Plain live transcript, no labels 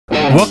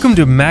Welcome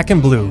to Mac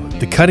and Blue,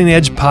 the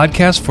cutting-edge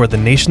podcast for the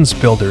nation's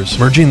builders,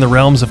 merging the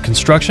realms of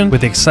construction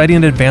with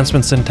exciting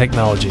advancements in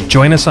technology.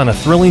 Join us on a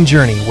thrilling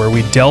journey where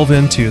we delve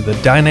into the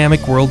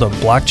dynamic world of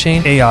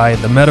blockchain, AI,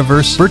 the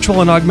metaverse, virtual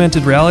and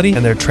augmented reality,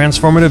 and their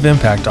transformative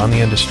impact on the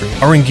industry.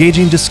 Our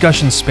engaging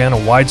discussions span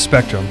a wide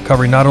spectrum,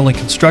 covering not only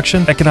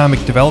construction,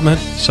 economic development,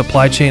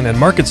 supply chain, and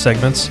market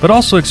segments, but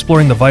also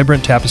exploring the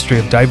vibrant tapestry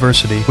of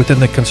diversity within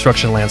the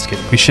construction landscape.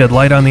 We shed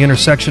light on the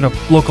intersection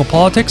of local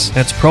politics and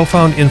its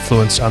profound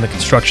influence on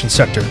the construction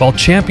sector, while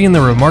championing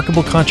the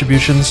remarkable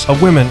contributions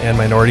of women and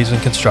minorities in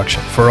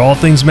construction. For all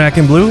things Mac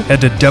and Blue,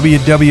 head to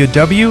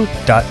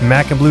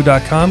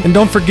www.macandblue.com, and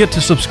don't forget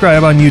to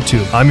subscribe on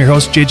YouTube. I'm your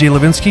host, JJ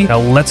Levinsky. Now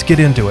let's get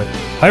into it.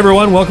 Hi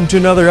everyone, welcome to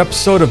another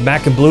episode of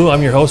Mac and Blue.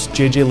 I'm your host,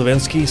 JJ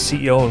Levinsky,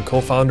 CEO and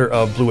co-founder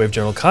of Blue Wave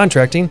General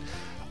Contracting.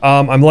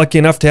 I'm lucky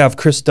enough to have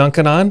Chris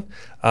Duncan on.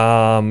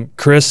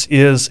 Chris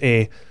is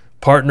a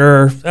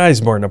partner.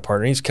 He's more than a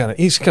partner. He's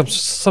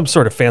some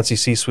sort of fancy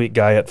C-suite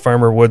guy at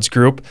Farmer Woods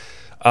Group.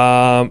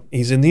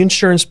 He's in the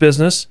insurance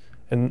business,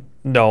 and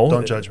no,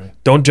 don't judge me.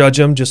 Don't judge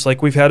him. Just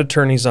like we've had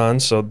attorneys on,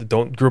 so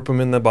don't group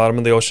them in the bottom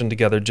of the ocean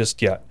together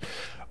just yet.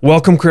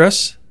 Welcome,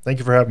 Chris. Thank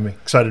you for having me.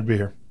 Excited to be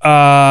here.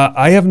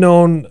 I have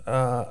known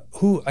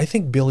who I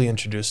think Billy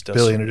introduced us.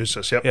 Billy introduced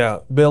us. Yep. Yeah,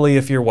 Billy.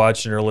 If you're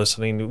watching or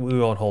listening, we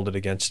won't hold it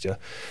against you.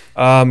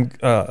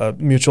 A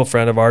mutual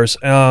friend of ours.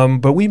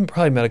 But we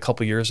probably met a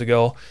couple years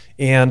ago.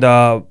 And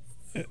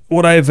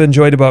what I've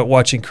enjoyed about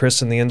watching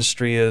Chris in the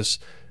industry is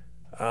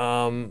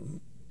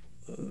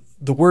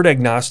the word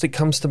agnostic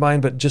comes to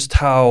mind, but just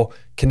how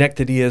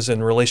connected he is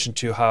in relation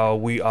to how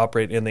we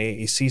operate in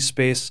the AEC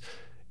space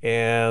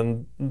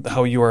and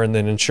how you are in the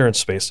insurance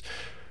space.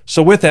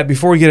 So with that,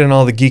 before we get into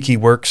all the geeky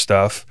work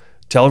stuff,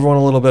 tell everyone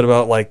a little bit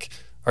about, like,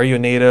 are you a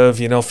native,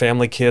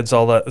 family, kids,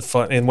 all that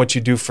fun, and what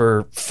you do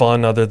for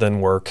fun other than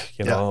work,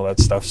 all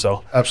that stuff.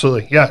 So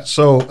absolutely. Yeah.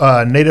 So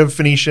native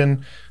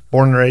Phoenician,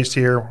 born and raised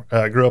here,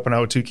 grew up in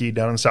Ahwatukee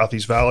down in the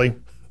Southeast Valley.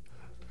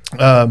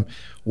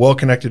 Well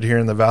connected here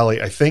in the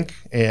Valley, I think.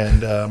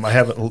 And I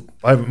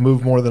haven't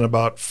moved more than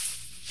about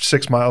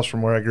 6 miles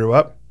from where I grew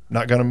up.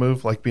 Not going to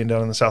move, like being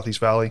down in the Southeast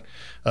Valley.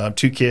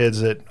 2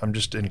 kids that I'm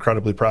just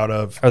incredibly proud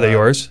of. Are they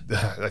yours?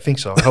 I think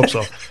so. I hope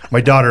so.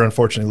 My daughter,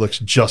 unfortunately, looks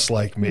just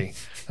like me.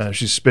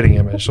 She's spitting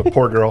image, so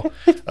poor girl.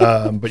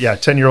 But yeah,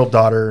 10-year-old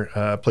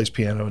daughter, plays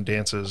piano and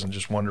dances and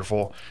just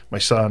wonderful. My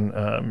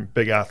son,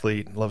 big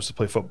athlete, loves to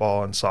play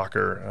football and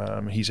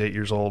soccer. He's 8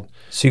 years old.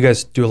 So you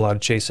guys do a lot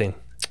of chasing.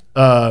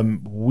 Do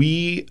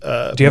you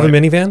have a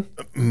minivan?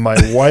 My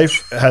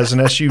wife has an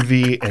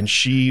SUV, and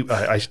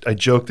I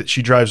joke that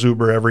she drives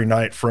Uber every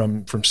night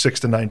from 6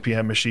 to 9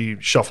 p.m. as she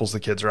shuffles the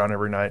kids around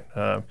every night.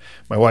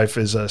 My wife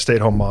is a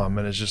stay-at-home mom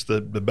and is just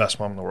the best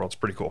mom in the world. It's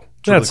pretty cool.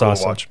 It's That's really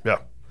cool awesome. to watch.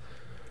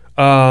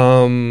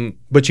 Yeah.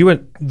 But you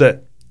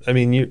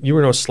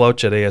were no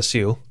slouch at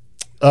ASU.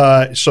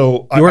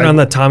 So you weren't on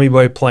the Tommy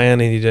Boy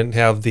plan, and you didn't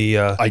have the.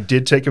 I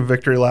did take a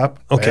victory lap.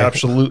 Okay. I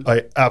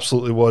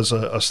absolutely was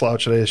a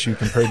slouch at ASU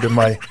compared to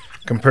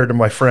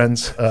my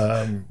friends.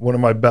 One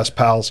of my best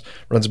pals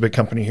runs a big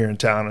company here in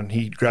town, and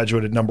he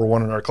graduated number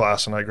 1 in our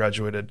class, and I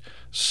graduated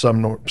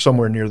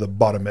somewhere near the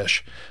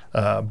bottom-ish.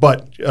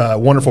 But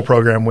wonderful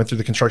program. Went through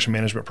the construction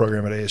management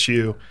program at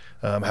ASU.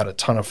 Had a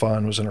ton of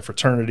fun. Was in a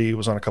fraternity.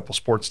 Was on a couple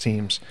sports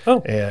teams.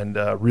 And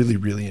really,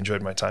 really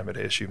enjoyed my time at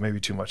ASU.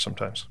 Maybe too much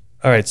sometimes.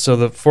 All right, so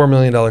the $4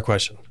 million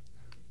question.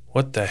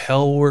 What the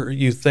hell were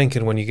you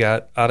thinking when you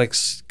got out of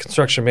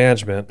construction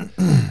management?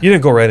 You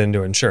didn't go right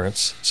into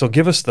insurance. So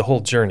give us the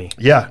whole journey.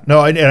 Yeah,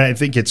 no, and I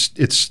think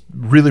it's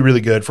really,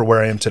 really good for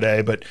where I am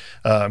today. But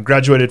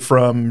graduated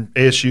from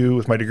ASU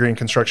with my degree in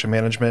construction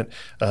management,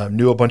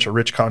 knew a bunch of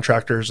rich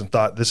contractors and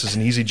thought, this is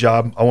an easy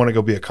job. I want to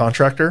go be a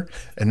contractor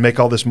and make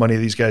all this money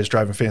these guys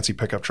driving fancy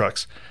pickup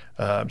trucks.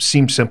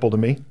 Seemed simple to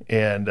me,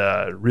 and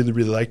really,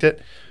 really liked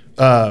it.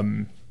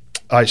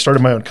 I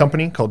started my own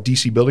company called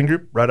DC Building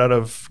Group right out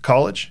of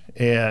college,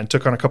 and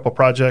took on a couple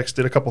projects,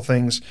 did a couple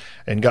things,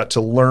 and got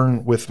to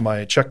learn with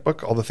my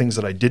checkbook all the things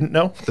that I didn't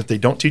know that they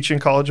don't teach you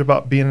in college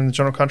about being in the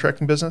general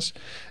contracting business.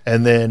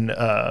 And then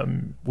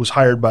was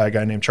hired by a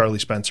guy named Charlie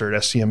Spencer at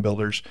SCM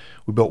Builders.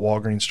 We built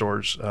Walgreens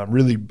stores.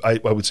 Really, I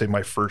would say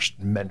my first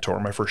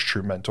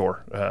true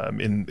mentor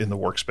in the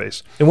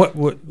workspace. And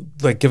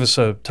what give us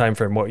a time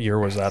frame. What year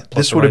was that?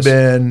 This would have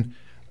been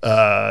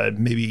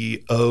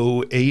maybe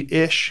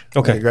 08-ish.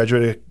 Okay. I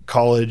graduated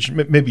college,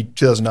 maybe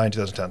 2009,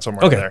 2010,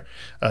 somewhere in there.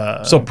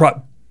 So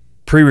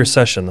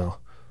pre-recession though,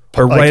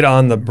 or right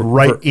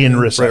in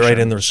recession. Right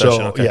in the recession.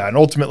 So okay. yeah, and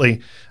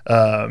ultimately,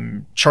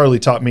 Charlie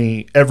taught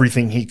me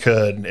everything he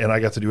could, and I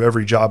got to do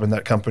every job in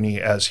that company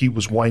as he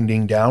was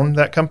winding down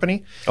that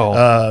company,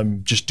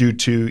 just due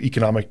to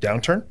economic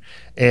downturn.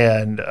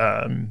 And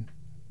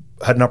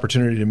had an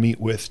opportunity to meet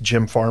with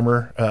Jim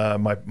Farmer,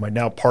 my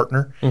now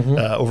partner,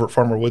 over at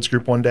Farmer Woods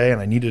Group one day,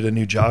 and I needed a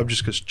new job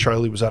just because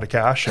Charlie was out of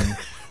cash,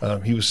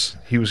 and he was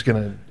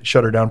going to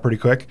shut her down pretty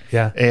quick.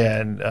 Yeah.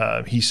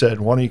 And he said,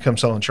 "Why don't you come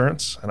sell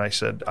insurance?" And I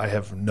said, "I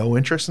have no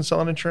interest in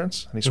selling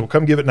insurance." And he said, "Well,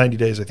 come give it 90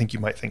 days. I think you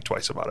might think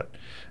twice about it."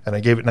 And I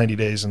gave it 90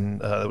 days,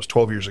 and that was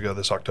 12 years ago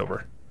this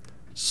October.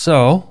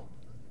 So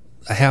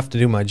I have to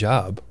do my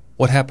job.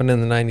 What happened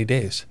in the 90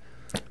 days?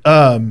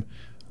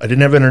 I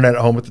didn't have internet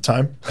at home at the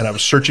time, and I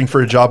was searching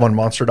for a job on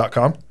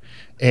monster.com.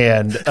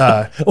 And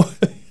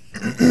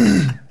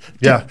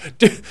yeah.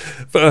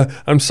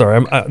 I'm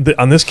sorry.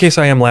 On this case,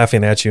 I am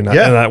laughing at you,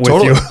 not with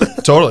totally, you.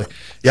 Totally.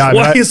 Yeah.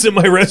 Why isn't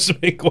my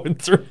resume going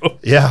through?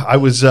 Yeah. I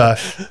was, I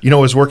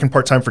was working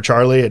part-time for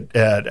Charlie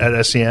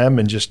at SEM,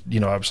 and just,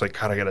 I was like,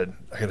 God, I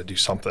gotta do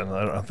something.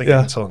 I don't think I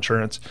can sell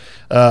insurance.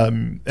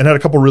 And had a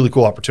couple really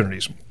cool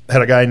opportunities.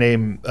 Had a guy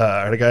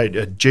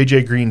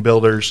JJ Green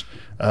Builders,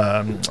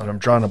 and I'm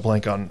drawing a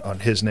blank on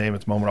his name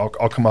at the moment.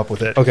 I'll come up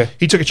with it. Okay.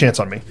 He took a chance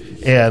on me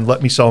and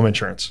let me sell him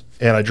insurance.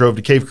 And I drove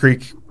to Cave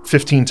Creek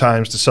 15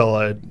 times to sell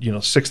a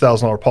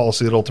 $6,000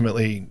 policy that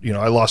ultimately,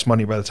 I lost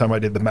money by the time I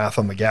did the math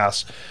on the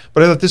gas.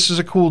 But I thought, this is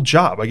a cool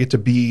job. I get to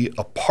be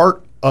a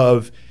part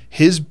of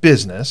his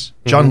business.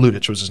 John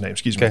Ludich was his name.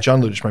 Excuse me. John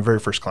Ludich, my very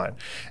first client.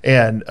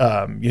 And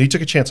he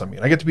took a chance on me.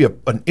 And I get to be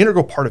an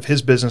integral part of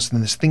his business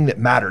and this thing that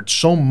mattered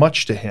so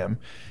much to him.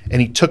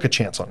 And he took a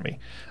chance on me.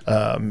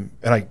 And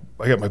I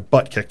got my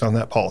butt kicked on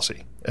that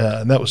policy.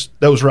 And that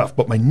was rough.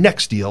 But my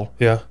next deal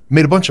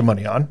made a bunch of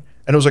money on.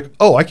 And it was like,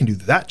 oh, I can do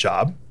that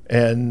job.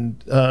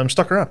 And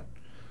stuck around.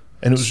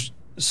 And it was...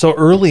 So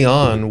early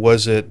on,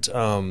 was it...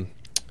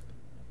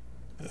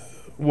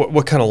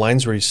 what kind of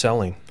lines were you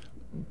selling?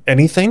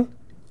 Anything?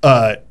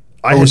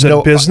 Was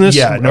it business?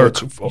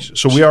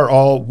 So we are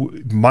all,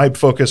 my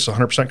focus,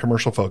 100%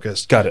 commercial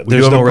focused. Got it.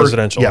 There's no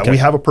residential. Yeah, we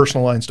have a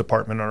personal lines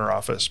department in our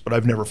office, but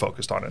I've never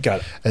focused on it.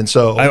 Got it. And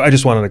so I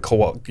just wanted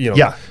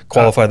to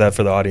qualify that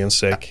for the audience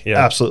sake. Yeah,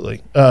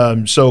 absolutely.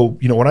 So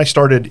when I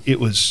started, it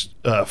was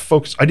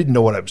focused. I didn't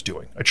know what I was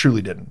doing. I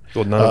truly didn't.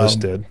 Well, none of us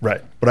did.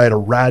 Right. But I had a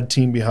rad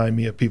team behind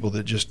me of people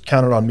that just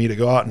counted on me to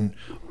go out and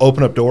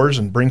open up doors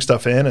and bring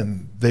stuff in,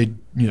 and they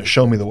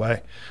show me the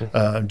way.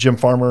 Jim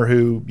Farmer,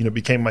 who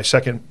became my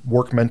second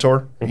work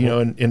mentor,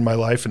 in my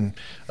life, and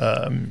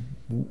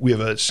we have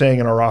a saying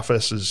in our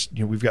office is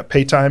we've got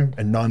pay time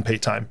and non-pay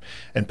time,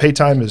 and pay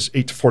time is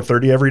 8 to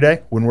 4:30 every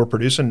day when we're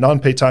producing.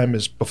 Non-pay time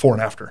is before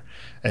and after.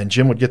 And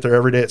Jim would get there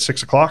every day at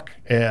 6 o'clock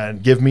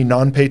and give me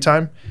non-pay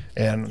time,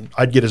 and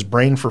I'd get his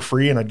brain for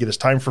free and I'd get his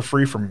time for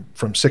free from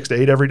 6 to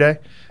 8 every day,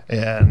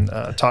 and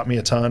taught me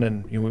a ton.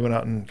 And we went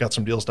out and got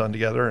some deals done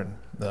together, and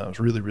it was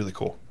really, really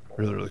cool.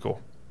 Really, really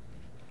cool.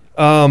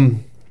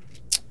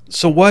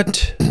 So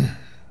what?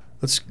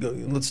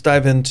 Let's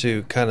dive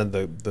into kind of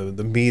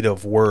the meat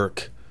of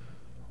work.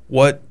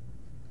 What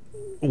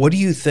do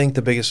you think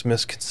the biggest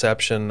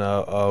misconception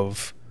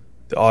of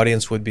the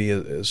audience would be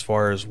as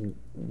far as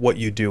what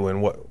you do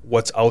and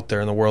what's out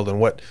there in the world, and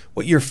what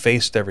you're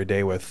faced every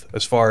day with,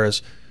 as far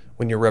as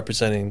when you're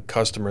representing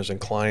customers and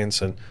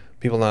clients and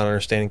people not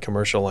understanding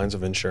commercial lines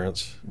of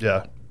insurance?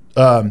 Yeah.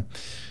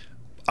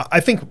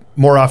 I think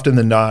more often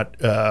than not,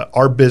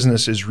 our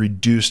business is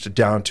reduced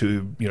down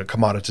to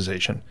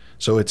commoditization.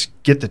 So it's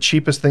get the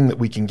cheapest thing that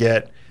we can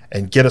get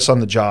and get us on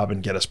the job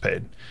and get us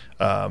paid.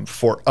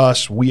 For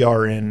us, we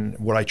are in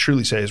what I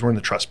truly say is we're in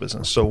the trust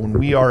business. So when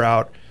we are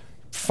out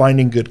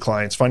finding good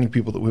clients, finding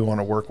people that we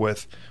want to work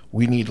with,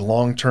 we need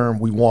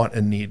we want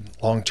and need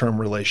long-term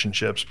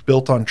relationships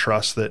built on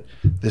trust, that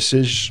this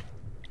is,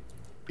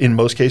 in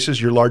most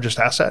cases, your largest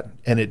asset,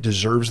 and it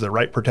deserves the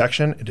right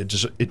protection.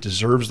 It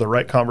deserves the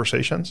right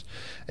conversations.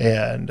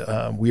 And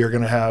we are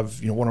going to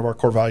have, one of our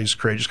core values,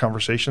 courageous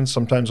conversations.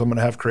 Sometimes I'm going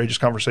to have courageous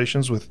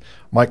conversations with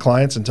my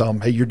clients and tell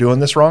them, hey, you're doing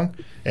this wrong,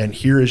 and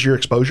here is your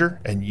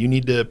exposure, and you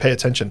need to pay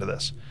attention to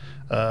this.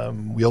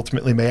 We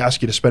ultimately may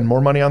ask you to spend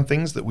more money on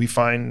things that we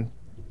find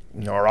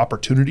are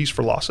opportunities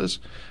for losses,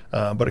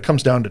 but it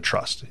comes down to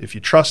trust. If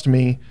you trust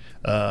me,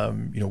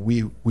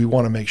 we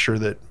want to make sure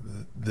that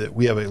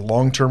we have a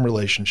long-term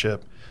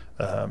relationship,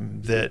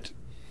 that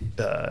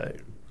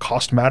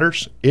cost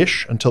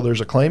matters-ish until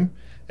there's a claim,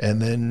 and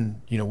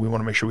then we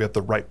want to make sure we have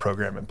the right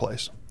program in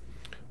place.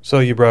 So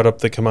you brought up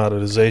the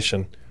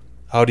commoditization.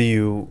 How do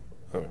you?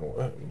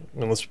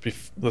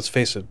 Let's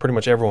face it. Pretty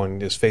much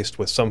everyone is faced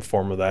with some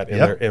form of that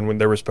in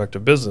their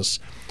respective business.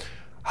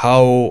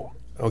 How?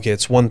 Okay,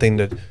 it's one thing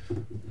to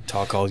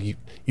talk all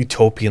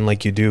utopian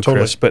like you do,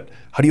 Chris, but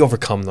how do you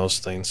overcome those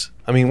things?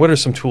 I mean, what are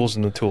some tools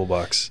in the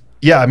toolbox?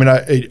 Yeah, I mean,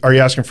 are you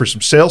asking for some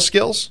sales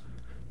skills?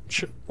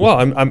 Sure. Well,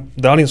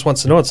 the audience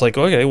wants to know. It's like,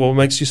 okay, well, what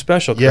makes you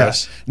special,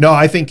 Chris? Yeah. No,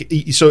 I think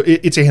so.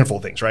 It's a handful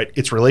of things, right?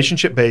 It's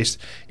relationship based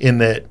in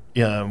that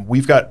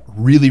we've got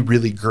really,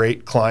 really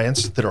great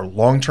clients that are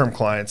long-term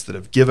clients that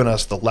have given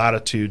us the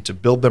latitude to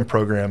build them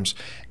programs,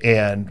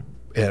 and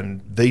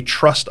and they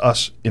trust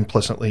us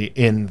implicitly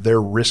in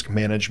their risk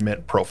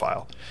management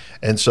profile.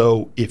 And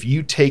so if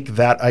you take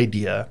that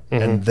idea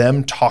and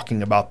them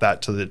talking about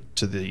that to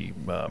the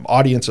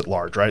audience at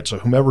large, right? So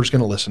whomever's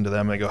going to listen to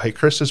them, they go, hey,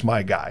 Chris is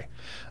my guy.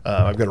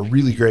 I've got a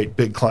really great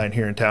big client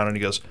here in town. And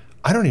he goes,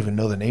 I don't even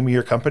know the name of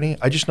your company.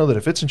 I just know that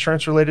if it's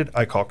insurance related,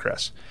 I call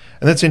Chris.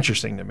 And that's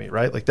interesting to me,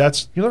 right? Like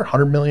that's, they're a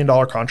 $100 million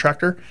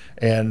contractor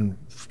and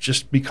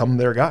just become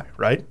their guy,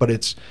 right? But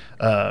it's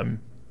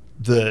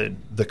the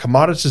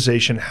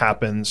commoditization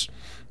happens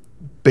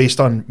based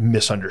on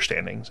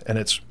misunderstandings. And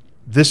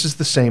this is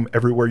the same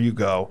everywhere you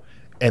go.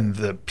 And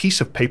the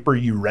piece of paper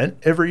you rent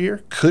every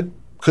year could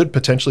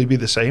potentially be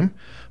the same,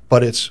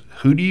 but it's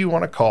who do you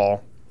want to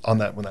call on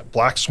that when that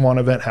black swan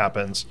event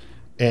happens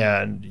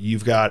and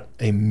you've got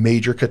a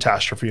major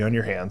catastrophe on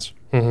your hands,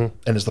 and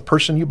is the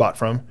person you bought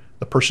from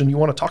the person you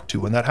want to talk to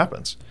when that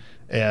happens.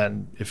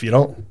 And if you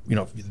don't,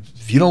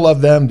 if you don't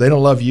love them, they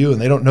don't love you,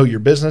 and they don't know your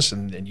business,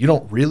 and you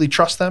don't really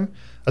trust them,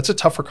 that's a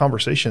tougher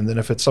conversation than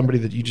if it's somebody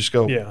that you just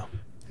go,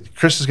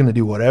 Chris is going to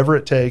do whatever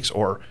it takes,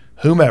 or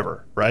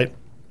whomever, right?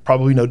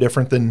 Probably no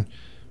different than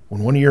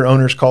when one of your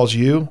owners calls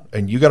you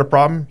and you got a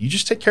problem, you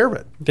just take care of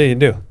it. Yeah, you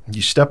do.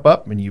 You step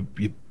up and you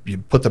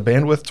put the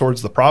bandwidth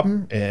towards the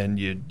problem, and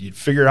you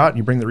figure it out, and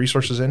you bring the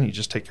resources in, and you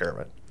just take care of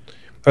it.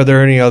 Are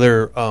there any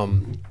other,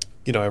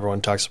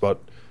 everyone talks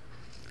about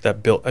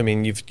that build. I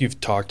mean,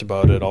 you've talked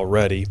about it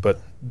already,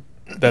 but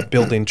that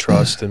building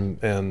trust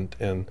and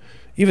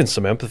even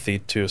some empathy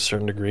to a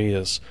certain degree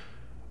is,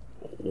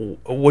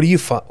 what do you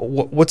find?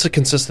 What's a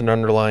consistent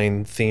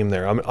underlying theme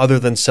there? I mean, other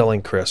than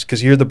selling Chris,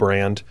 because you're the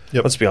brand.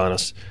 Yep. Let's be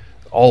honest.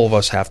 All of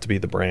us have to be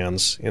the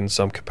brands in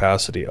some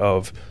capacity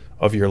of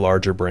your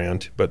larger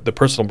brand, but the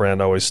personal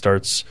brand always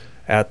starts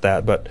at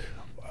that. But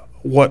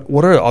what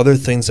are other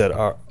things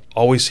that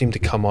always seem to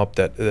come up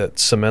that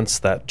cements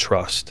that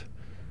trust?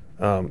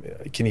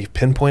 Can you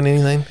pinpoint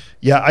anything?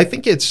 Yeah, I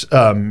think it's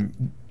in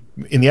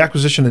the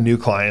acquisition of new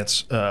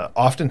clients.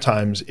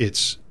 Oftentimes,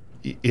 it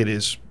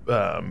is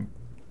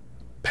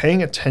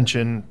paying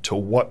attention to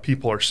what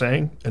people are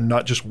saying and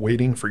not just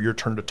waiting for your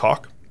turn to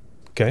talk.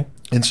 Okay,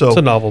 and so it's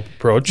a novel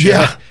approach.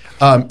 Yeah,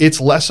 it's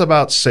less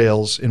about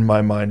sales in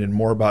my mind and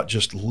more about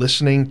just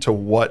listening to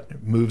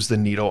what moves the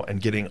needle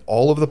and getting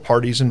all of the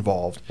parties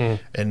involved.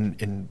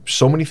 And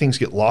so many things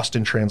get lost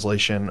in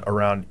translation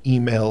around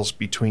emails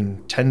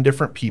between 10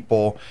 different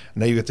people.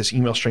 Now you get this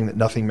email string that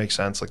nothing makes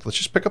sense. Like, let's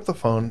just pick up the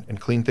phone and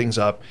clean things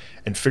up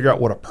and figure out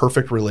what a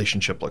perfect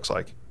relationship looks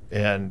like.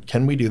 And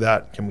can we do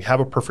that? Can we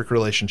have a perfect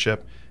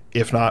relationship?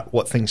 If not,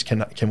 what things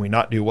can we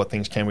not do? What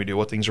things can we do?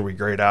 What things are we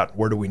great at?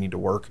 Where do we need to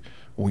work?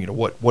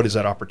 What is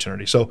that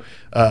opportunity? So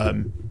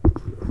I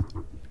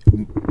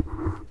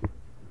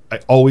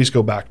always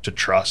go back to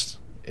trust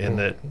in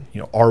that,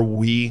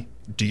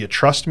 do you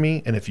trust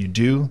me? And if you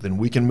do, then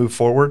we can move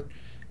forward.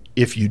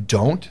 If you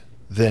don't,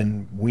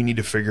 then we need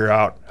to figure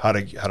out how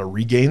to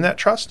regain that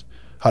trust,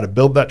 how to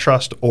build that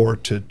trust, or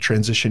to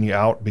transition you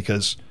out,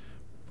 because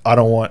I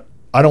don't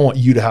want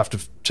you to have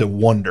to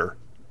wonder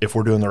if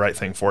we're doing the right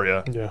thing for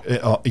you,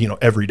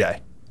 every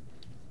day.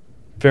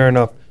 Fair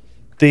enough.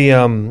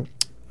 The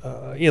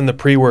in the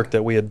pre-work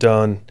that we had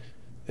done,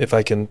 if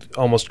I can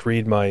almost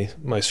read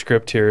my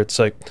script here, it's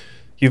like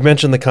you've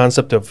mentioned the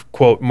concept of,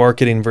 quote,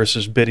 marketing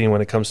versus bidding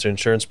when it comes to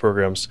insurance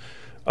programs.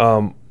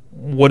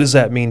 What does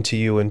that mean to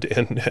you,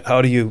 and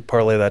how do you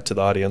parlay that to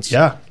the audience?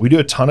 Yeah, we do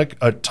a ton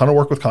of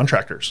work with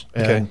contractors,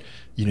 and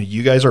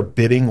you guys are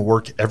bidding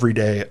work every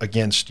day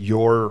against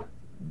your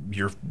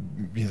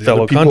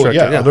fellow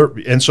contractor.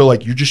 And so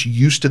you're just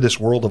used to this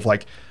world of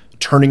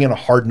turning in a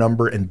hard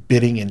number and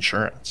bidding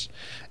insurance.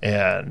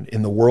 And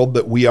in the world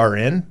that we are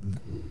in,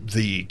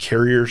 the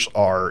carriers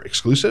are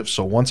exclusive.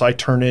 So once I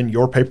turn in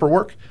your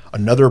paperwork,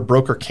 another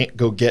broker can't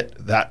go get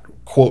that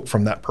quote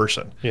from that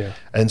person. Yeah.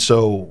 And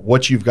so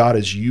what you've got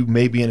is you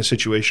may be in a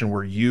situation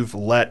where you've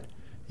let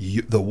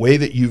the way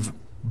that you've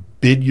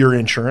bid your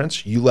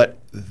insurance, you let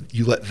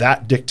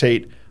that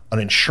dictate an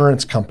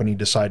insurance company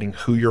deciding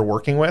who you're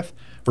working with,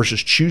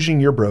 versus choosing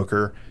your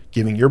broker,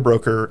 giving your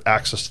broker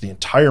access to the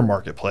entire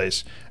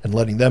marketplace, and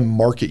letting them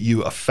market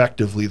you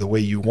effectively the way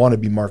you want to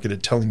be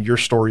marketed, telling your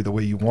story the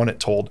way you want it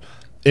told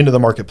into the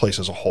marketplace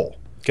as a whole.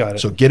 Got it.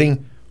 So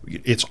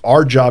it's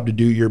our job to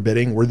do your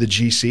bidding. We're the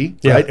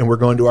GC, right? And we're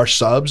going to our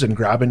subs and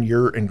grabbing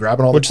all the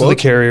quotes. Which are the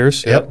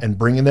carriers. Yep. And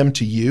bringing them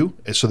to you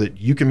so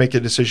that you can make a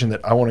decision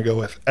that I want to go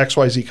with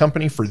XYZ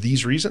company for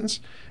these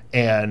reasons.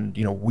 And,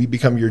 we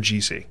become your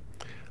GC.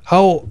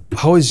 How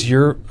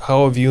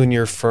have you and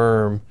your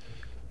firm,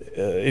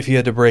 if you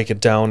had to break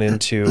it down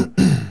into,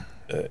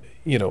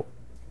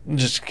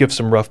 just give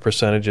some rough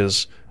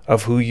percentages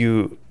of who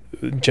you,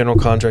 general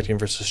contracting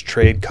versus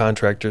trade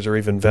contractors or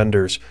even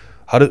vendors,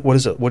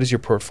 what does your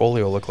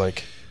portfolio look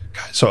like?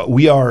 So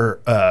we are,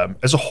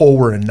 as a whole,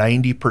 we're a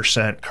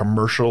 90%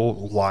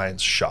 commercial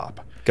lines shop.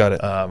 Got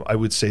it. I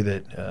would say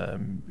that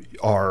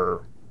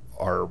our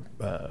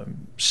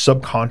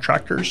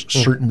subcontractors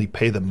certainly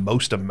pay the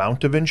most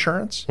amount of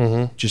insurance,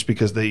 just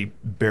because they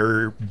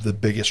bear the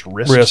biggest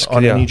risks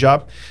on any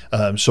job.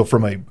 So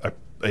from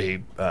a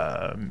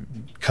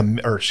from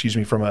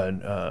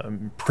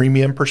a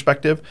premium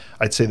perspective,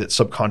 I'd say that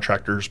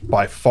subcontractors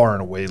by far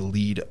and away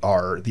lead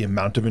the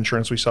amount of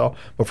insurance we sell.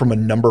 But from a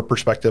number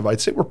perspective,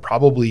 I'd say we're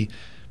probably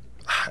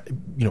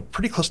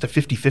pretty close to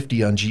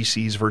 50-50 on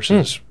GCs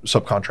versus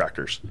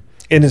subcontractors.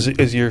 And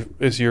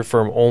is your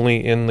firm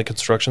only in the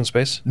construction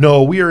space?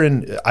 No, we are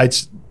in.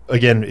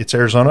 Again, it's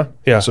Arizona.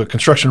 Yeah. So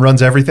construction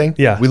runs everything.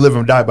 Yeah. We live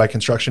and die by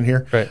construction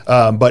here. Right.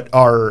 But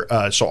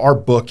our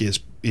book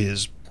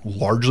is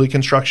largely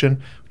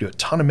construction. We do a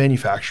ton of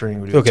manufacturing.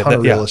 We do a ton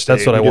of real estate.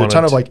 That's what I do wanted. A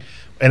ton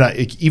of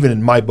even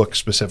in my book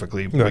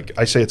specifically, like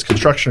I say, it's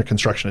construction or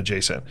construction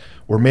adjacent.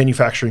 We're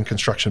manufacturing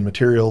construction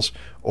materials,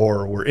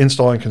 or we're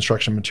installing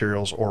construction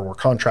materials, or we're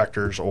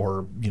contractors,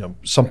 or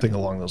something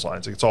along those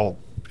lines. It's all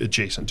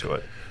adjacent to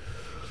it.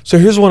 So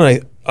here's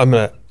one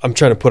I'm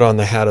trying to put on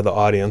the hat of the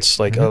audience.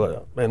 Like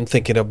I'm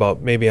thinking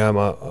about maybe I'm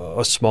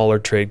a smaller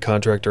trade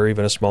contractor or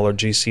even a smaller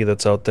GC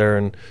that's out there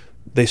and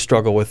they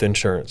struggle with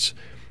insurance.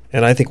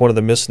 And I think one of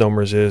the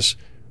misnomers is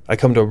I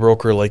come to a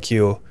broker like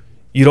you.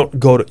 You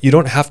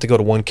don't have to go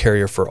to one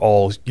carrier for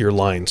all your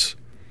lines.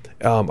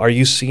 Are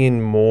you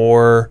seeing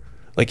more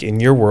like in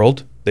your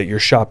world that you're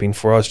shopping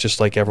for us, just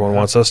like everyone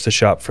wants us to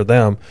shop for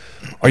them?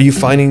 Are you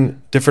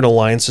finding different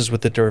alliances with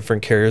the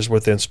different carriers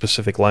within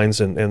specific lines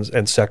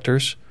and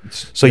sectors?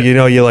 So you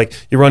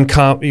run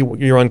comp here,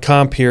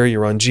 you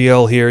run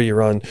GL here, you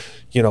run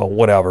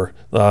whatever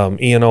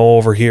E&O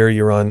over here,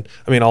 you run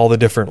all the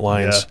different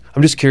lines. Yeah.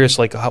 I'm just curious,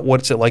 like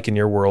what's it like in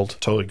your world?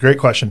 Totally, great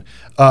question.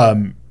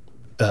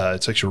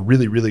 It's actually a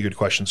really, really good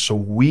question. So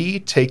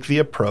we take the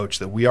approach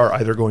that we are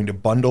either going to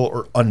bundle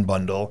or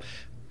unbundle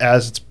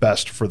as it's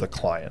best for the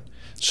client.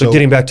 So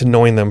getting back to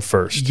knowing them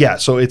first. Yeah.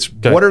 So it's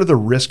what are the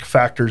risk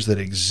factors that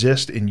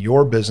exist in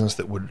your business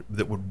that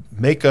would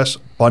make us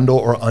bundle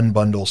or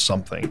unbundle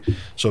something.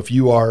 So if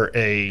you are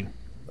you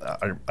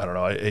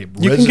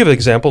can give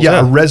examples. Yeah,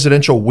 a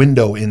residential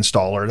window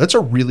installer. That's a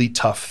really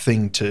tough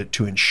thing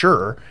to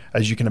insure,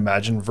 as you can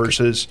imagine,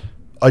 versus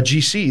a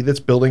GC that's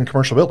building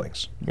commercial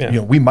buildings. Yeah.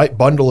 We might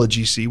bundle a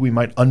GC, we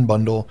might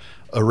unbundle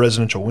a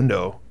residential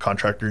window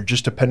contractor,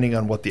 just depending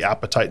on what the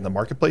appetite in the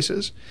marketplace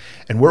is.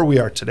 And where we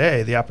are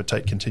today, the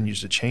appetite continues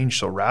to change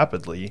so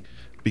rapidly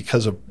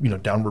because of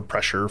downward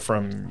pressure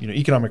from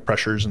economic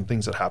pressures and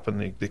things that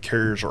happen. The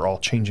carriers are all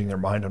changing their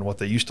mind on what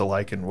they used to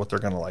like and what they're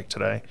going to like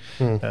today.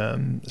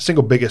 The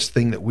single biggest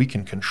thing that we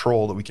can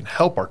control, that we can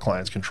help our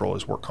clients control,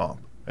 is work comp.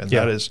 And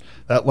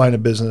that line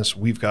of business,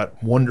 we've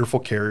got wonderful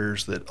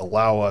carriers that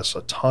allow us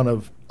a ton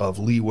of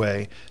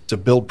leeway to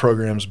build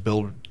programs,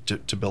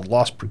 to build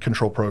loss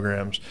control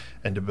programs,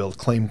 and to build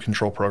claim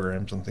control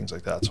programs and things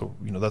like that. So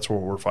that's where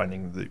we're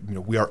finding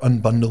that we are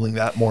unbundling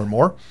that more and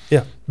more.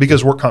 Yeah,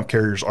 because work comp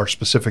carriers are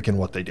specific in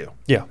what they do.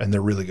 Yeah, and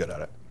they're really good at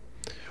it.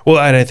 Well,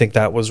 and I think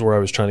that was where I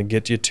was trying to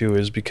get you to,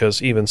 is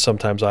because even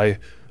sometimes I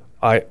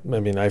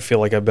feel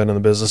like I've been in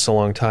the business a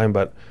long time,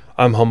 but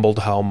I'm humbled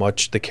how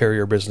much the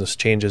carrier business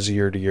changes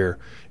year to year,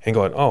 and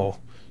going,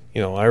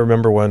 I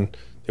remember when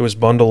it was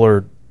bundle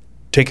or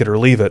take it or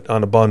leave it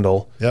on a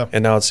bundle. Yeah.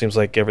 And now it seems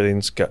like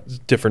everything's got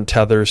different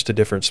tethers to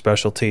different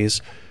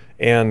specialties.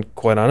 And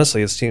quite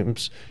honestly, it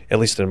seems, at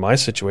least in my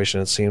situation,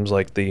 it seems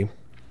like the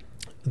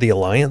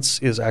alliance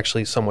is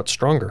actually somewhat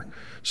stronger,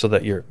 so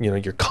that your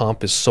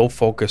comp is so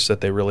focused that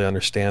they really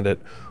understand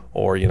it,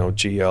 or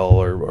GL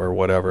or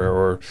whatever,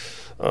 or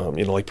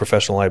like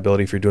professional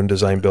liability if you're doing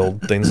design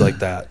build, things like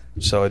that.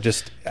 So I've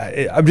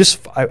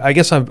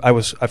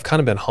kind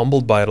of been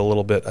humbled by it a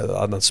little bit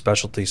on the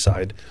specialty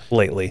side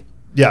lately.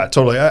 Yeah,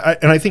 totally.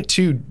 And I think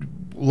too,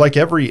 like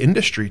every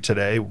industry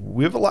today,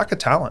 we have a lack of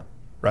talent,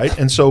 right?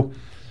 And so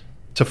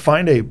to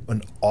find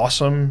an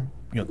awesome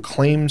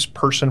claims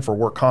person for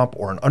work comp,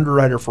 or an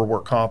underwriter for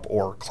work comp,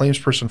 or claims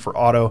person for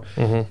auto,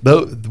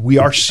 though we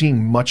are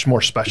seeing much more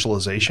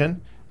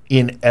specialization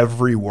in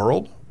every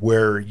world,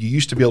 where you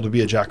used to be able to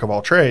be a jack of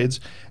all trades,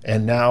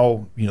 and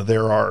now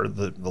there are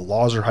the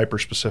laws are hyper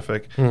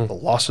specific, the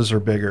losses are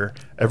bigger,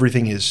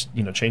 everything is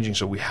changing,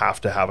 so we have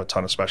to have a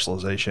ton of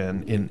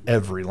specialization in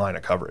every line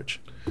of coverage.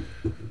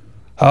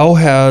 How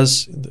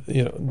has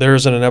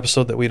there's an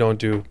episode that we don't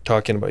do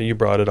talking about, you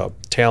brought it up,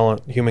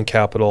 talent, human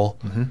capital.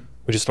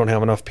 We just don't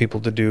have enough people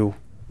to do.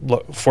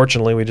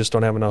 Fortunately, we just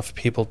don't have enough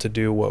people to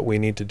do what we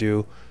need to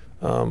do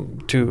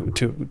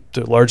to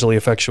largely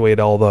effectuate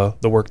all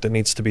the work that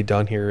needs to be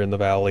done here in the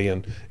Valley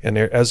and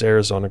as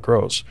Arizona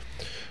grows.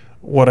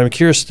 What I'm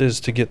curious is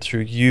to get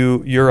through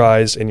your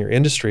eyes and your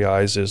industry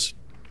eyes is,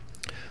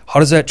 how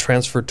does that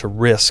transfer to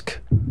risk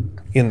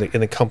in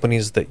the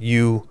companies that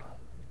you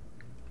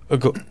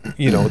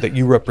that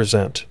you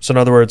represent? So in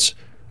other words,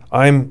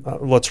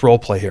 let's role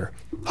play here.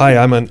 Hi,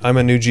 I'm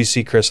a new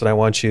GC, Chris, and I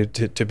want you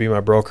to be my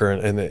broker.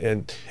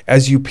 And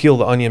as you peel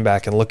the onion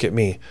back and look at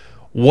me,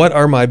 what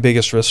are my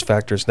biggest risk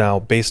factors now,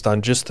 based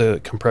on just the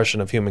compression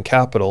of human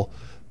capital,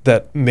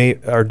 that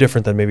are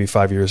different than maybe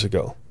 5 years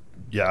ago?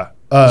 Yeah,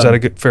 is that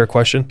a fair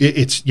question?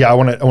 I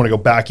want to go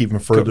back even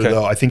further,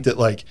 though. I think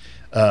that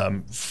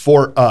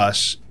for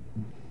us,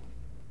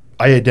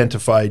 I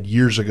identified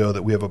years ago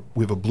that we have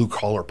a blue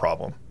collar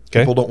problem.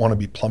 Okay. People don't want to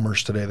be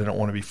plumbers today. They don't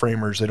want to be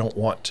framers. They don't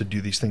want to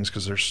do these things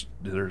because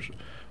there's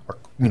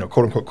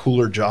quote unquote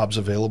cooler jobs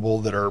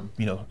available that are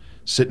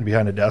sitting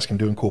behind a desk and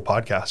doing cool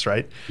podcasts,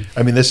 right?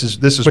 I mean, this is.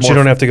 But you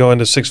don't have to go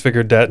into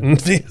 6-figure debt.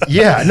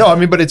 Yeah, no, I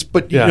mean,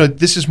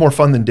 this is more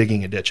fun than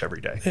digging a ditch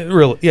every day.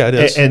 It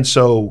is. And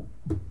so,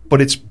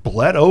 but it's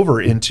bled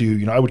over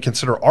into I would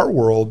consider our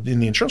world in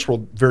the insurance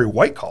world very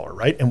white collar,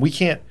 right? And we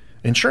can't.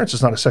 Insurance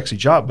is not a sexy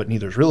job, but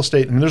neither is real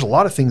estate. I mean, there's a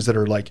lot of things that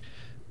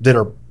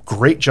are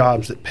great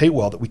jobs that pay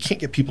well that we can't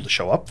get people to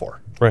show up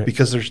for, right?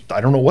 Because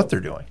I don't know what they're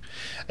doing,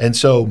 and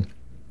so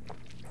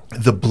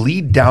the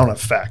bleed down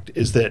effect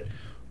is that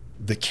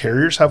the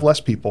carriers have less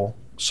people,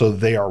 so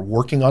they are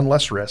working on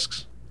less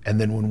risks.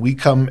 And then when we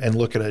come and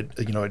look at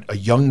a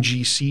young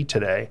GC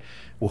today,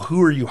 well,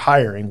 who are you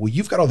hiring? Well,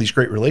 you've got all these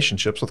great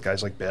relationships with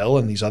guys like Bill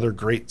and these other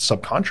great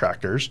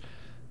subcontractors.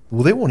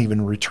 Well, they won't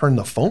even return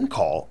the phone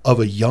call of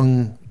a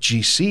young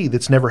GC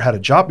that's never had a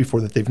job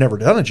before, that they've never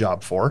done a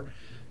job for,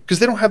 because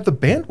they don't have the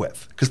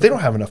bandwidth, because they don't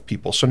have enough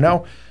people. So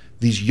now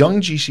these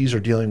young GCs are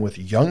dealing with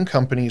young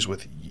companies,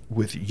 with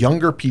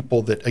younger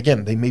people that,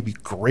 again, they may be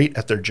great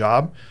at their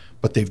job,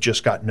 but they've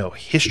just got no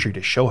history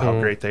to show how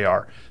great they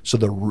are. So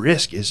the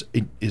risk is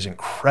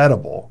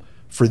incredible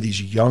for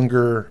these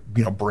younger,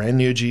 brand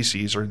new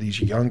GCs or these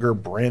younger,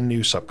 brand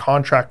new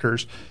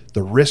subcontractors.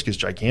 The risk is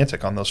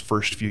gigantic on those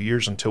first few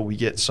years until we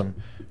get some,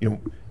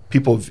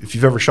 people, if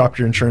you've ever shopped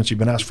your insurance, you've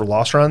been asked for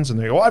loss runs, and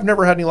they go, I've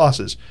never had any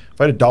losses. If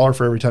I had $1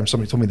 for every time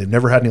somebody told me they've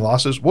never had any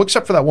losses, well,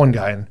 except for that one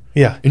guy, and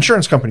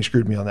insurance company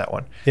screwed me on that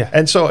one. Yeah.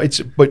 And so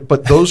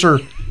but those are,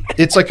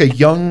 it's like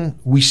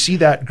we see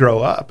that grow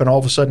up, and all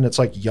of a sudden it's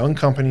like young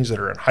companies that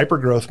are in hyper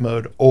growth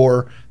mode,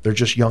 or they're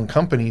just young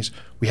companies.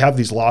 We have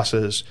these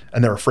losses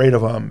and they're afraid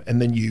of them.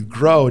 And then you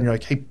grow and you're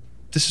like, hey,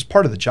 this is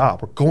part of the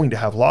job. We're going to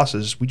have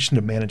losses. We just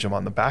need to manage them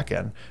on the back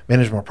end,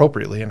 manage them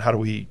appropriately. And how do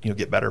we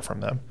get better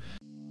from them?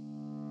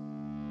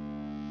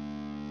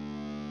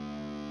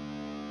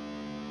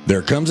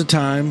 There comes a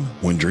time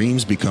when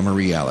dreams become a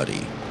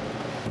reality,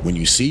 when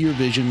you see your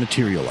vision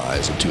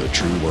materialize into a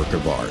true work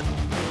of art.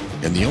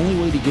 And the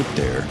only way to get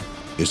there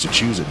is to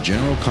choose a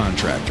general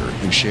contractor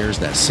who shares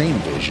that same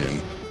vision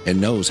and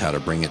knows how to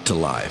bring it to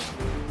life.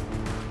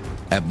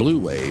 At Blue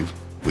Wave,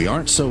 we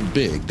aren't so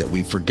big that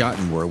we've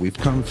forgotten where we've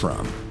come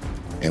from,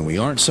 and we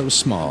aren't so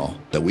small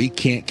that we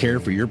can't care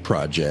for your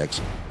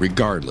projects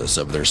regardless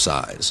of their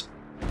size.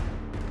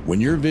 When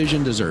your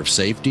vision deserves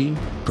safety,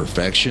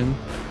 perfection,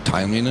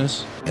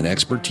 timeliness, and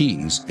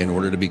expertise in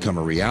order to become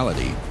a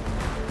reality,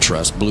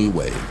 trust Blue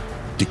Wave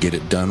to get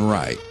it done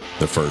right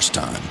the first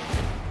time.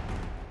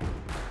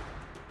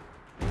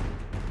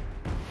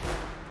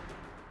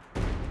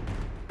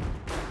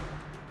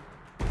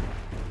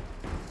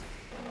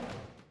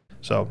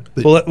 So,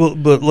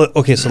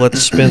 okay, so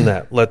let's spin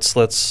that.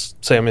 Let's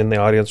say I'm in the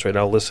audience right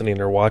now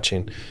listening or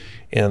watching,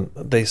 and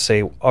they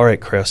say, all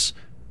right, Chris,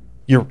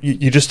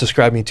 you just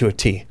described me to a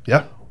T.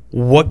 Yeah.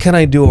 What can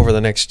I do over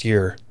the next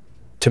year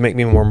to make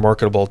me more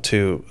marketable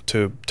to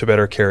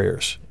better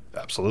carriers?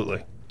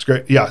 Absolutely. It's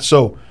great. Yeah.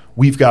 So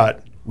we've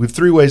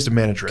 3 ways to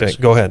manage risk.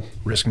 Okay, go ahead.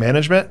 Risk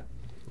management,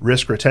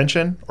 risk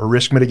retention, or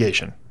risk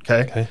mitigation.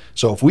 Okay.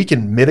 So if we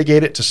can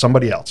mitigate it to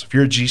somebody else, if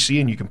you're a GC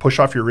and you can push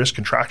off your risk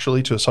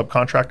contractually to a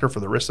subcontractor for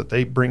the risk that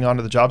they bring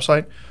onto the job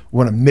site, we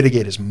want to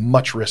mitigate as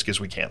much risk as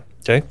we can.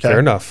 Okay. Fair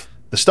enough.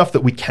 The stuff that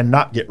we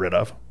cannot get rid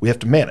of, we have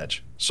to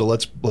manage. So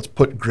let's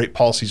put great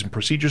policies and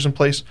procedures in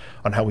place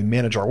on how we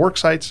manage our work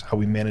sites, how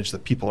we manage the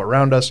people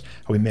around us,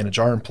 how we manage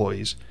our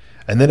employees.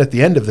 And then at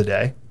the end of the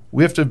day,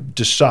 we have to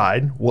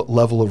decide what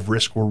level of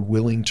risk we're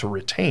willing to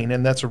retain,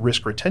 and that's a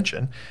risk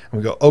retention.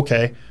 And we go,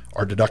 okay,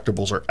 our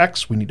deductibles are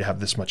X. We need to have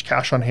this much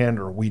cash on hand,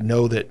 or we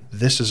know that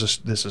this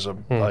is a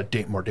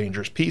more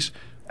dangerous piece.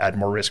 Add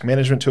more risk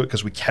management to it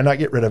because we cannot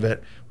get rid of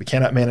it. We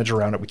cannot manage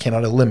around it. We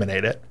cannot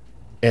eliminate it.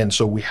 And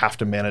so we have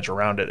to manage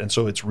around it. And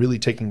so it's really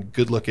taking a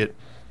good look at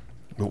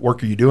what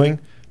work are you doing?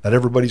 Not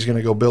everybody's going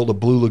to go build a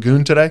blue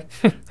lagoon today,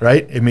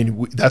 right? I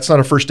mean, that's not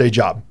a first day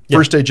job. Yeah.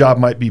 First day job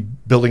might be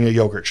building a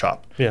yogurt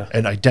shop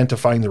and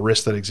identifying the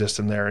risks that exist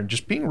in there and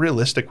just being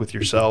realistic with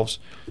yourselves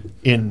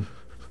in.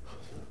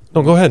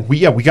 No, go ahead. We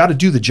got to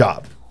do the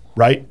job,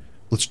 right?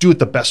 Let's do it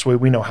the best way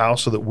we know how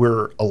so that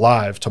we're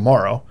alive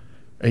tomorrow,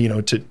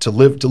 and, to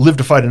live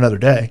to fight another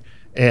day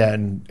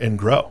and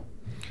grow.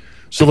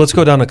 So let's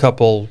go down a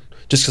couple.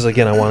 Just because,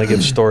 again, I want to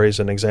give stories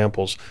and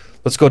examples.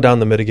 Let's go down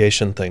the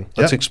mitigation thing.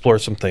 Let's explore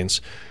some things.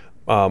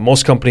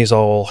 Most companies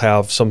all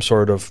have some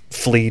sort of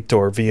fleet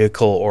or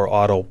vehicle or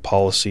auto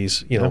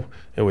policies, in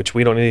which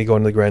we don't need to go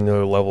into the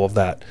granular level of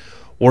that.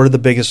 What are the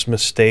biggest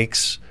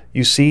mistakes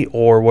you see,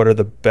 or what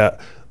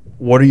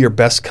are your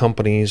best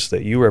companies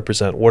that you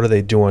represent? What are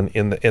they doing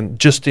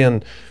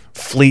in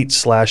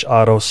fleet /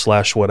 auto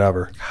 /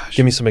 whatever? Gosh,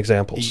 give me some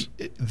examples.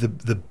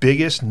 The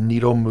biggest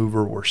needle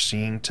mover we're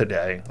seeing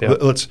today,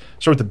 let's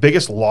start with the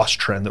biggest loss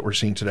trend that we're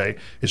seeing today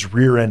is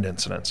rear end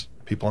incidents.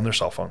 People on their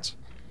cell phones.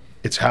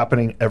 It's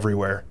happening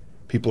everywhere.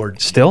 People are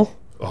still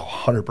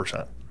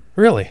 100%.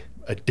 Really?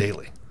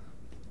 Daily.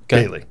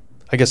 Okay. Daily.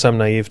 I guess I'm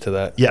naive to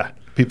that. Yeah.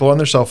 People on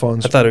their cell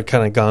phones. I thought it had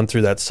kind of gone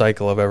through that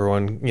cycle of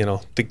everyone,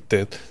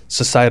 the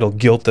societal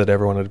guilt that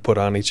everyone had put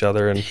on each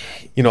other, and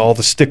all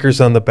the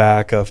stickers on the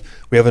back of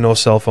we have a no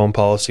cell phone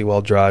policy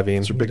while driving.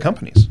 Those are big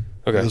companies.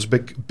 Okay. Those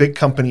big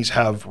companies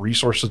have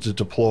resources to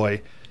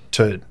deploy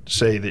to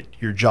say that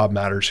your job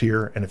matters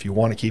here, and if you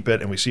want to keep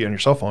it and we see it on your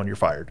cell phone, you're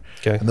fired.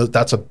 Okay. And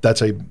that's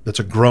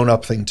a grown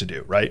up thing to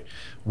do, right?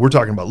 We're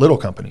talking about little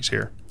companies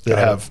here that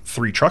have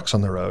 3 trucks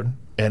on the road,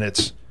 and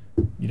it's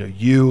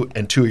you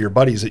and 2 of your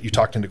buddies that you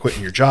talked into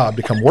quitting your job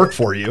to come work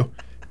for you,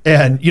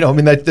 and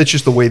that's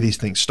just the way these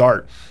things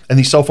start. And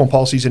these cell phone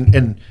policies, you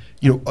are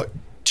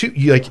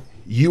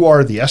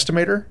the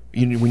estimator.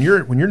 When you're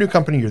a new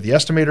company, you're the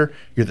estimator,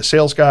 you're the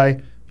sales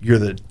guy, you're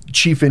the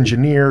chief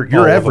engineer,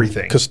 you're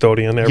everything.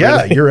 Custodian, everything.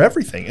 Yeah, you're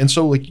everything. And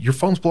so your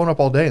phone's blowing up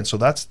all day. And so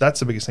that's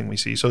the biggest thing we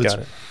see. So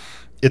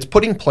it's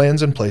putting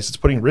plans in place. It's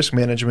putting risk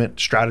management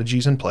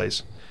strategies in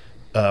place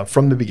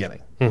from the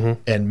beginning,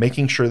 and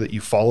making sure that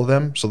you follow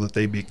them so that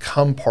they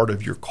become part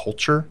of your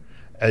culture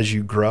as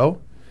you grow,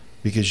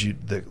 because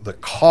the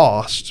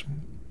cost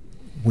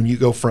when you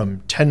go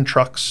from 10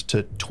 trucks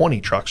to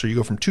 20 trucks, or you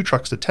go from 2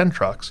 trucks to 10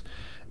 trucks,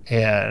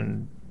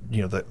 and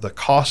the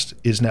cost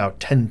is now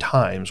 10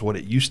 times what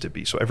it used to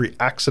be. So every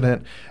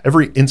accident,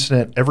 every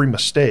incident, every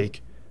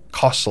mistake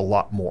costs a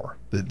lot more.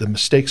 The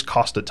mistakes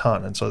cost a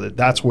ton. And so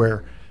that's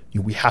where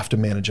we have to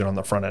manage it on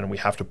the front end, and we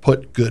have to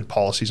put good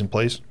policies in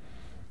place.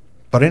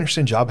 But I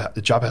understand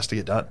the job has to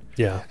get done.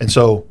 Yeah. And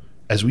so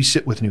as we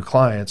sit with new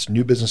clients,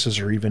 new businesses,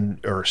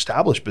 or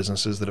established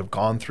businesses that have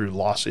gone through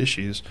loss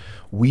issues,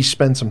 we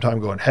spend some time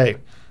going, hey,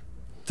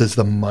 does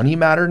the money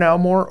matter now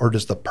more, or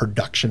does the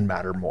production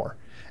matter more?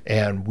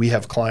 And we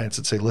have clients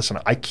that say, listen,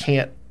 I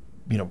can't,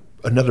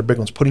 another big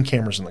one's putting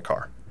cameras in the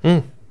car.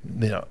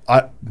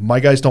 My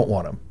guys don't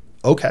want them.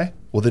 Okay,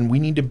 well then we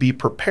need to be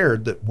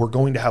prepared that we're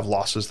going to have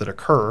losses that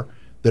occur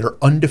that are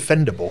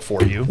undefendable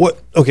for you.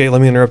 Okay,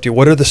 let me interrupt you.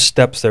 What are the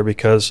steps there?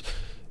 Because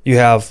you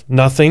have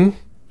nothing,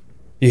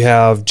 you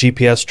have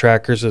GPS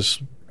trackers,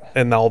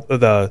 and now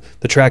the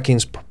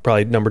tracking's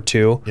probably number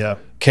 2. Yeah.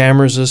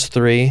 Cameras is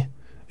 3.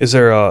 Is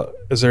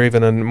there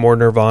even a more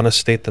nirvana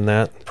state than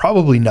that?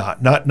 Probably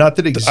not. Not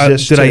that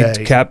exists today. Did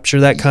I capture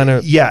that kind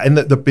of? Yeah, and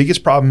the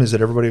biggest problem is that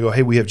everybody go,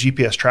 hey, we have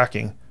GPS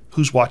tracking.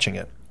 Who's watching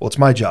it? Well, it's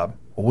my job.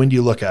 Well, when do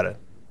you look at it?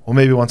 Well,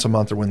 maybe once a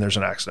month or when there's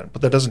an accident.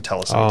 But that doesn't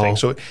tell us anything.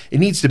 So it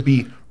needs to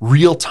be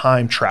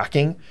real-time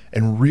tracking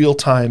and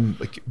real-time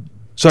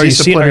So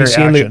are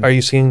action. Are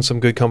you seeing some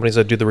good companies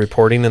that do the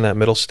reporting in that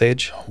middle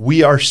stage?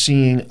 We are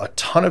seeing a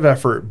ton of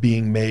effort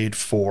being made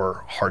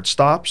for hard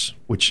stops,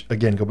 which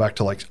again go back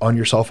to on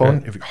your cell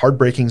phone. If hard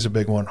braking is a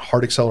big one,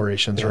 hard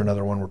accelerations are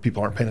another one where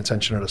people aren't paying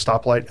attention at a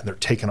stoplight and they're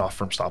taking off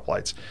from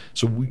stoplights.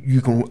 So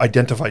you can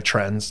identify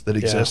trends that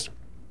exist.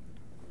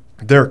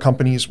 There are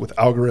companies with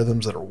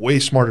algorithms that are way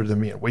smarter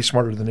than me and way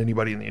smarter than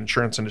anybody in the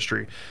insurance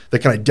industry that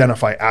can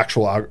identify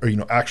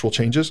actual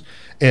changes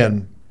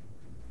and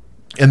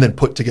then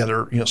put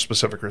together,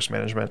 specific risk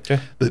management.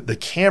 Okay. The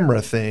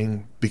camera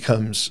thing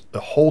becomes a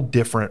whole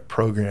different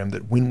program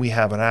that when we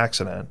have an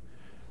accident,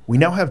 we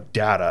now have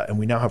data and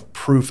we now have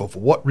proof of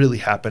what really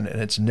happened,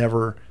 and it's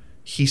never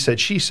he said,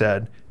 she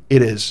said.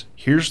 It is,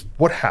 here's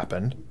what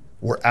happened.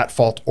 We're at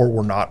fault or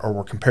we're not, or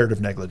we're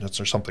comparative negligence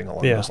or something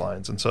along those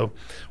lines. And so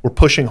we're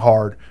pushing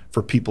hard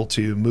for people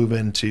to move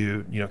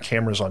into,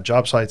 cameras on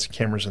job sites,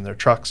 cameras in their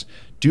trucks.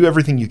 Do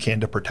everything you can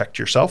to protect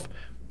yourself.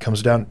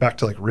 Comes down back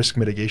to risk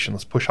mitigation.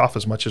 Let's push off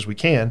as much as we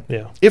can,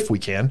 if we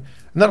can,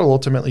 and that'll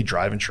ultimately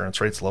drive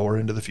insurance rates lower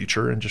into the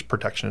future and just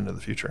protection into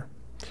the future.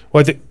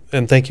 Well,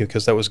 and thank you,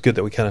 because that was good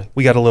that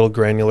we got a little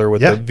granular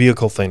with the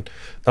vehicle thing.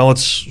 Now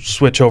let's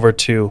switch over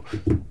to,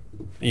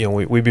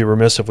 we'd be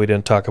remiss if we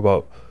didn't talk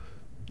about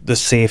the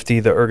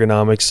safety, the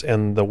ergonomics,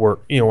 and the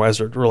work,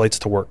 as it relates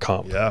to work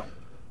comp. Yeah.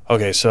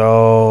 Okay,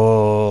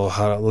 so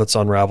let's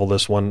unravel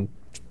this one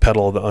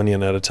petal of the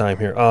onion at a time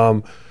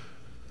here.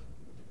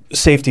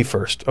 Safety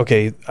first.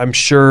 Okay, I'm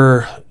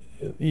sure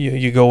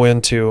you come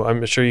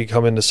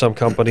into some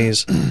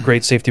companies,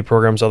 great safety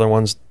programs, other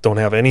ones don't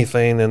have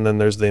anything, and then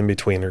there's the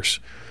in-betweeners.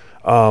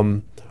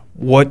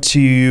 What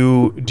do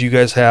you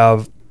guys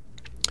have?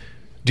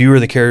 Do you or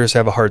the carriers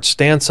have a hard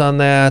stance on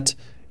that?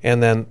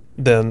 And then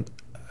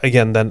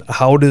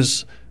how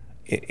does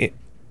it,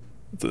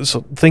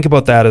 so think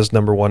about that as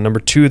number 1.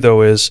 Number 2,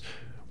 though, is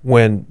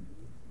when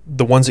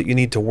the ones that you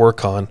need to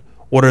work on,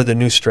 what are the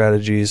new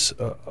strategies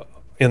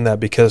in that?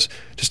 Because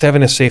just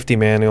having a safety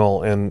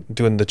manual and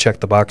doing the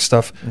check the box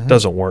stuff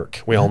doesn't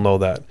work. We all know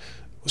that.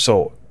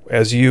 So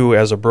as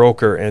a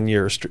broker and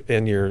your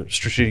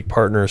strategic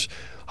partners,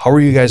 how are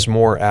you guys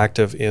more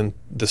active in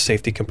the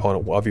safety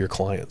component of your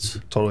clients?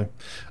 Totally.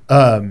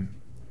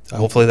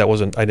 Hopefully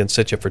I didn't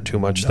sit you for too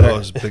much there. That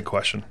was a big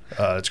question.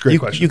 It's a great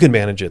question. You can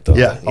manage it though.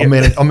 Yeah,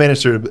 I'll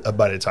manage through it a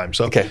bite at a time.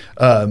 So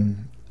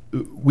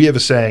we have a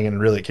saying,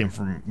 and really it came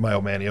from my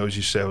old man. He always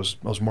used to say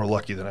I was more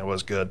lucky than I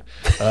was good.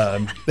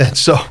 And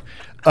so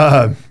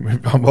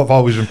I've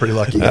always been pretty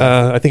lucky.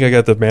 I think I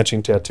got the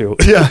matching tattoo.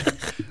 Yeah.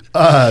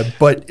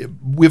 But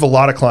we have a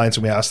lot of clients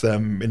and we ask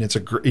them, and it's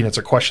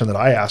a question that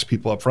I ask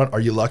people up front, are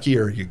you lucky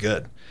or are you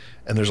good?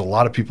 And there's a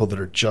lot of people that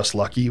are just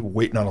lucky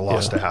waiting on a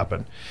loss to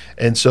happen.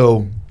 And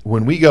so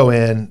when we go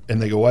in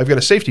and they go, well, I've got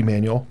a safety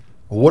manual,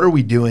 what are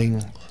we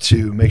doing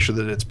to make sure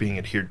that it's being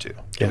adhered to?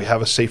 Do we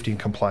have a safety and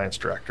compliance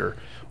director?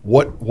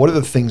 What are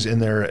the things in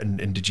there,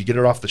 and did you get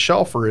it off the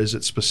shelf, or is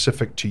it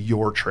specific to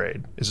your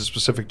trade? Is it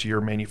specific to your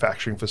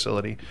manufacturing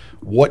facility?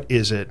 What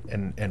is it,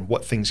 and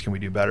what things can we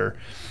do better?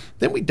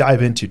 Then we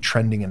dive into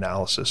trending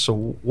analysis.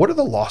 So what do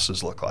the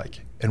losses look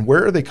like, and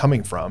where are they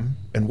coming from,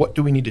 and what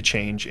do we need to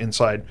change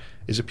inside?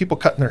 Is it people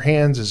cutting their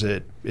hands? Is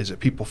it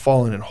people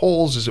falling in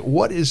holes?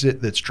 What is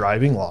it that's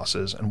driving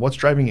losses, and what's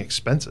driving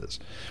expenses?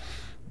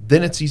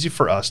 Then it's easy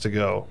for us to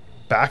go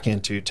back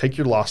into, take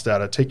your loss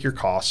data, take your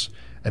costs,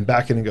 and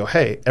back in and go,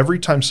 hey, every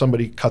time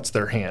somebody cuts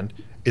their hand,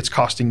 it's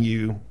costing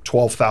you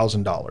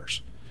 $12,000.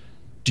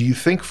 Do you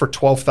think for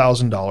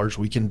 $12,000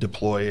 we can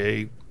deploy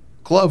a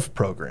glove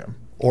program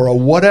or a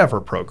whatever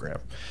program?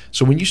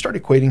 So when you start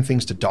equating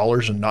things to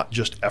dollars and not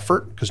just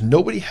effort, because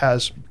nobody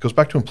has, goes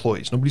back to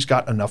employees, nobody's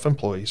got enough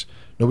employees,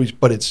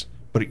 but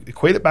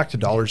equate it back to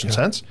dollars and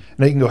cents, and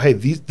then you can go, hey,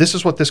 this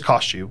is what this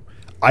costs you.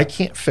 I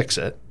can't fix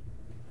it,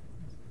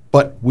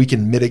 but we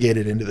can mitigate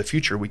it into the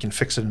future. We can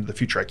fix it into the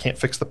future. I can't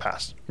fix the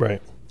past.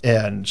 Right.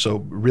 And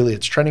so really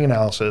it's trending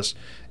analysis,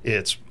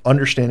 it's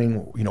understanding,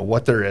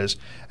 what there is.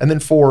 And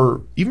then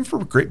even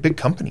for great big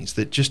companies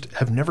that just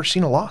have never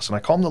seen a loss, and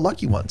I call them the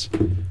lucky ones.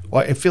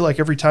 Well, I feel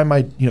like every time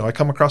I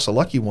come across a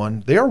lucky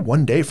one, they are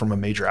one day from a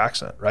major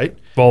accident, right?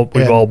 Well,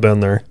 we've all been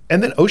there.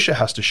 And then OSHA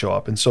has to show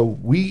up. And so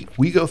we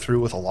go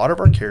through with a lot of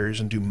our carriers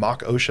and do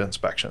mock OSHA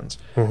inspections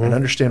and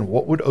understand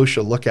what would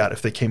OSHA look at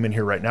if they came in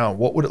here right now, and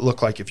what would it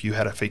look like if you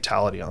had a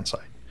fatality on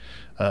site.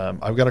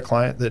 I've got a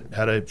client that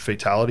had a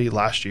fatality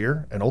last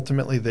year, and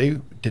ultimately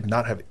they did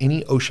not have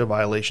any OSHA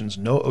violations,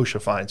 no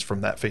OSHA fines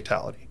from that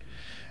fatality.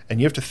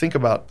 And you have to think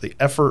about the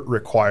effort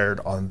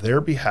required on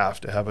their behalf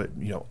to have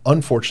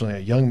unfortunately,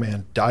 a young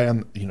man die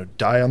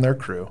on their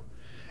crew,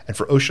 and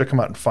for OSHA to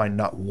come out and find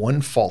not one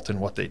fault in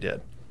what they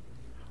did.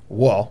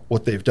 Well,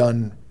 what they've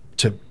done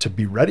to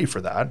be ready for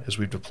that is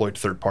we've deployed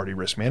third-party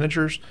risk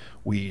managers.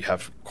 We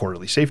have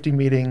quarterly safety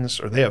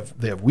meetings, or they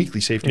have weekly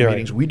safety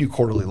meetings. We do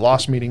quarterly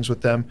loss meetings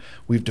with them.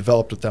 We've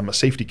developed with them a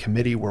safety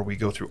committee where we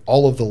go through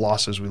all of the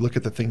losses. We look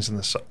at the things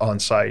on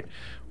site.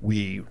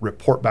 We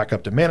report back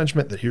up to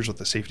management that here's what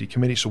the safety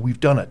committee. So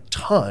we've done a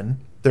ton.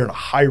 They're in a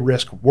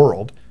high-risk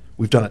world.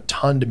 We've done a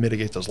ton to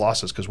mitigate those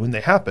losses, because when they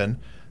happen,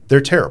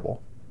 they're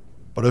terrible.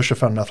 But OSHA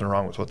found nothing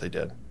wrong with what they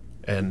did.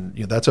 And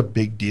that's a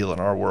big deal in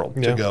our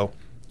world to go,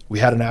 we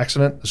had an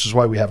accident. This is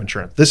why we have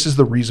insurance. This is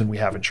the reason we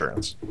have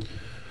insurance.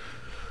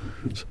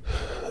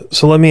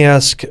 So let me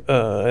ask,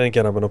 and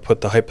again, I'm going to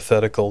put the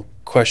hypothetical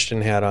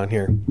question hat on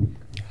here.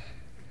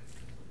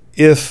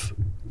 If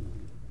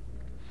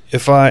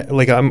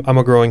I'm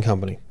a growing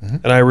company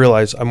and I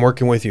realize I'm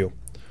working with you,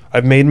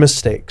 I've made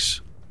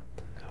mistakes,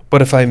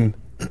 but if I'm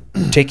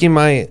taking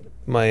my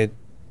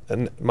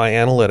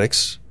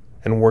analytics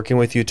and working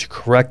with you to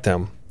correct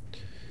them,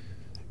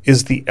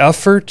 is the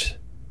effort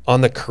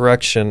on the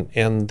correction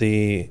and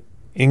the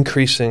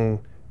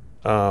increasing,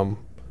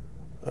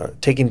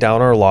 taking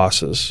down our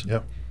losses.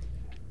 Yep.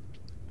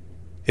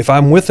 If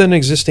I'm with an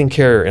existing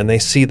carrier and they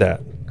see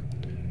that,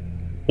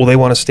 will they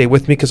want to stay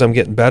with me because I'm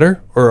getting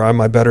better, or am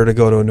I better to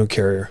go to a new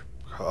carrier?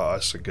 Oh,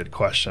 that's a good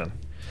question.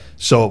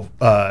 So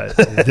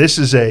this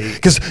is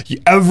because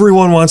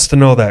everyone wants to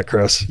know that,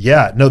 Chris.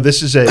 Yeah, no,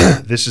 this is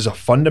a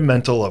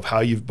fundamental of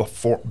how you've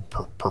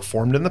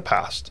performed in the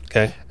past.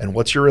 Okay. And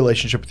what's your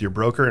relationship with your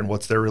broker, and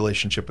what's their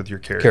relationship with your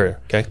carrier.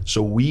 Okay.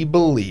 So we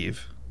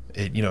believe,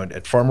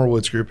 at Farmer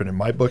Woods Group and in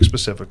my book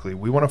specifically,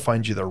 we want to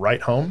find you the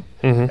right home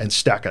and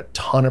stack a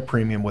ton of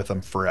premium with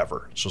them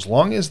forever. So as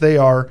long as they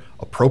are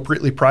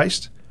appropriately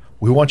priced,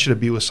 we want you to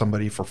be with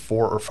somebody for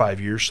 4 or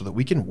 5 years so that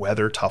we can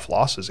weather tough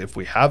losses if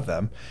we have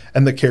them,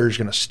 and the carrier's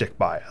going to stick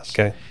by us.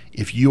 Okay.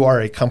 If you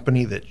are a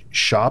company that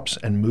shops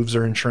and moves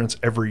their insurance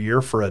every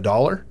year for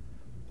 $1,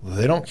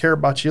 they don't care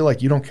about you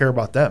like you don't care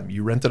about them.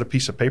 You rented a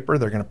piece of paper,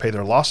 they're going to pay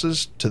their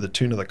losses to the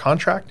tune of the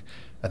contract,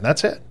 and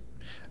that's it.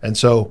 And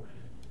so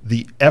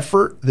the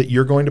effort that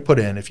you're going to put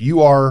in, if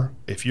you're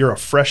a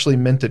freshly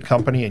minted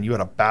company and you had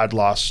a bad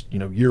loss,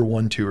 year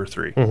 1, 2, or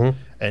 3,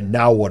 and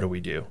now what do we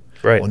do?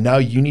 Right. Well, now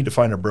you need to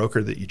find a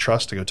broker that you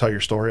trust to go tell your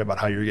story about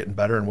how you're getting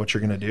better and what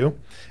you're going to do,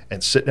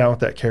 and sit down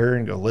with that carrier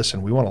and go,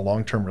 listen, we want a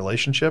long-term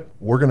relationship.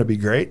 We're going to be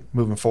great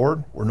moving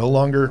forward. We're no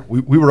longer,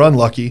 we were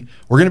unlucky.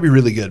 We're going to be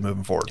really good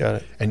moving forward. Got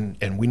it.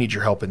 And we need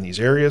your help in these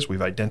areas.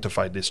 We've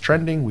identified this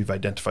trending. We've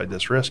identified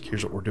this risk.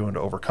 Here's what we're doing to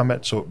overcome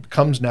it. So it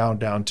comes now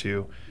down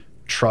to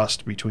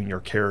trust between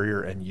your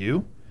carrier and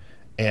you,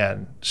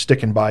 and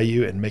sticking by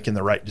you and making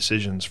the right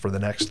decisions for the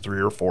next 3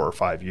 or 4 or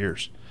 5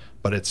 years.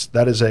 But again,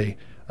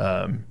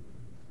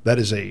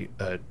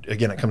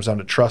 it comes down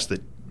to trust.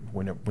 That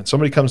when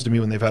somebody comes to me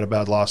when they've had a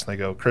bad loss and they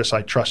go, Chris,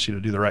 I trust you to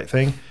do the right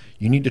thing,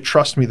 you need to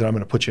trust me that I'm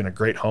going to put you in a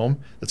great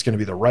home that's going to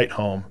be the right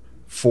home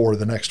for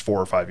the next 4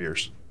 or 5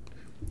 years.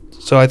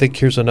 So I think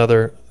here's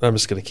another, I'm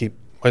just going to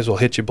might as well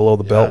hit you below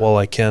the belt while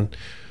I can.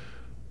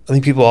 I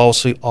think people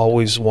also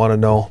always want to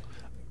know,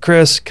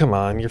 Chris, come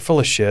on, you're full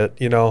of shit.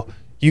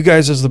 You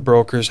guys as the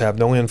brokers have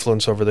no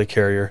influence over the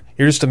carrier.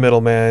 You're just a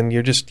middleman.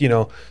 You're just,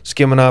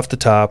 skimming off the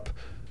top.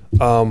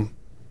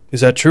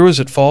 Is that true? Is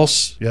it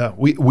false? Yeah,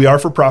 we are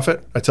for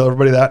profit. I tell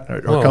everybody that.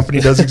 Our company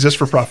does exist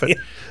for profit.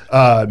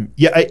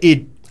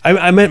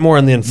 I meant more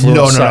on the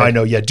influence side. No, I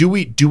know. Yeah. Do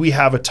we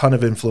have a ton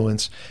of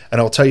influence?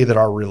 And I'll tell you that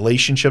our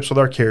relationships with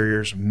our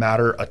carriers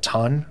matter a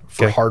ton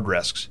for hard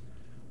risks.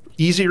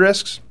 Easy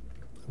risks,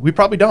 we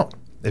probably don't.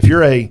 If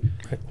you're I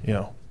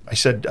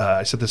said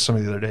this to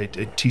somebody the other day,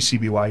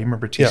 TCBY. You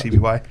remember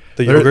TCBY? Yeah.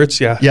 The yogurts,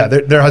 yeah. Yeah,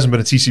 there hasn't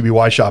been a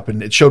TCBY shop,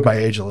 and it showed my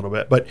age a little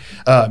bit. But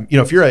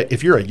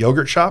if you're a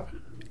yogurt shop,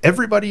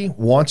 everybody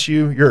wants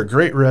you. You're a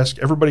great risk.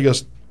 Everybody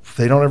goes,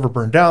 they don't ever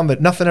burn down.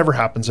 That nothing ever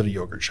happens at a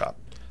yogurt shop.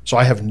 So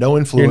I have no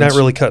influence. You're not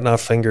really cutting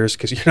off fingers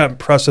because you're not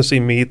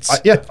processing meats.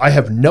 I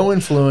have no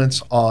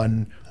influence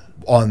on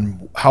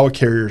how a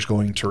carrier is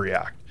going to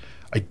react.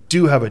 I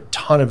do have a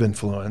ton of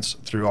influence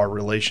through our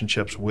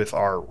relationships with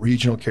our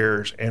regional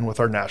carriers and with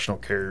our national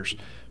carriers,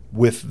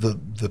 with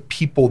the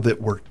people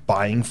that we're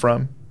buying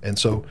from. And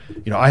so,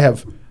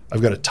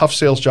 I've got a tough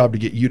sales job to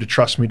get you to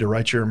trust me to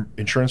write your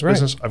insurance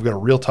business. I've got a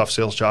real tough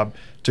sales job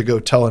to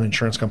go tell an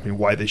insurance company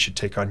why they should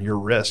take on your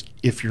risk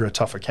if you're a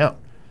tough account.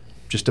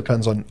 Just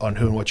depends on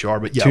who and what you are.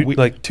 But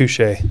yeah, touche.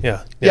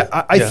 Yeah.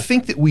 I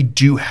think that we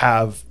don't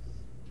have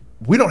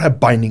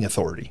binding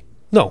authority.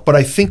 No. But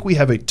I think we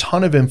have a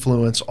ton of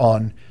influence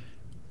on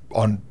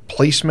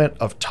placement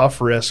of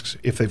tough risks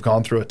if they've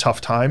gone through a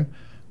tough time.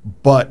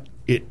 But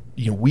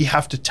we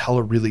have to tell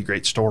a really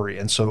great story.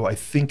 And so I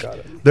think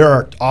there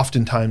are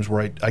often times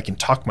where I can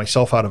talk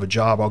myself out of a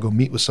job. I'll go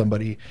meet with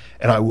somebody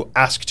and I will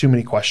ask too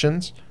many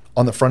questions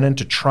on the front end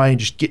to try and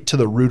just get to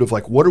the root of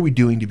what are we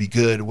doing to be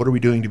good? What are we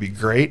doing to be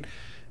great?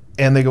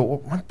 And they go,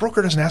 well, my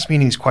broker doesn't ask me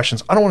any of these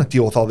questions. I don't want to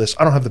deal with all this.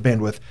 I don't have the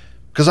bandwidth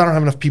because I don't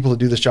have enough people to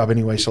do this job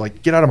anyway. So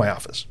get out of my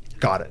office.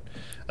 Got it.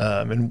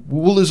 And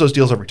we'll lose those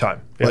deals every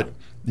time. Yeah. But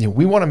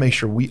we want to make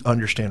sure we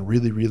understand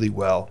really, really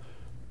well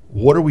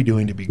what are we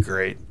doing to be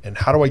great, and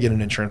how do I get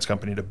an insurance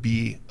company to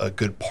be a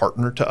good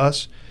partner to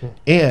us,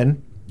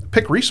 and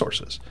pick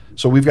resources.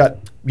 So we've got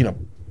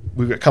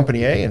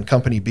company A and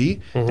company B,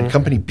 and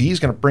company B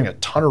is going to bring a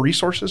ton of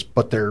resources,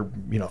 but they're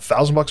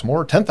 $1,000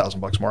 more,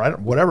 $10,000 more,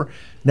 whatever.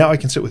 Now I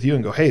can sit with you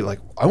and go, hey,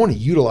 I want to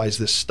utilize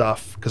this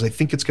stuff because I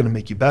think it's going to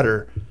make you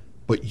better.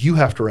 But you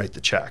have to write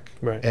the check.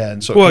 Right.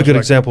 And so a good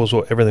example is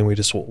everything we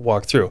just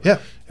walked through. Yeah.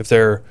 If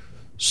they're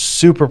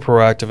super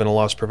proactive in a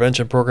loss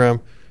prevention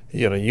program,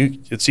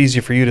 it's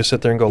easy for you to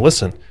sit there and go,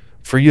 listen,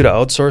 for you to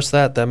outsource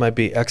that might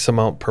be X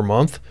amount per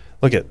month.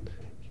 Look at,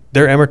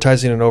 they're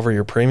amortizing it over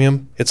your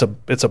premium. It's a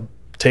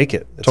take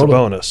it. It's totally. A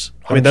bonus.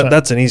 100%. I mean,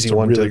 that's an easy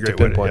one to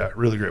pinpoint.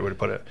 Really great way to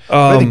put it.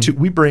 I think too,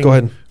 go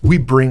ahead. We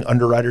bring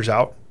underwriters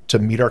out to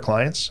meet our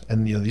clients,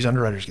 and these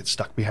underwriters get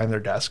stuck behind their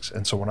desks.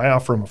 And so when I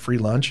offer them a free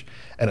lunch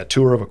and a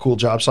tour of a cool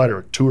job site or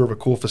a tour of a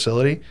cool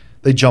facility,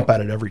 they jump at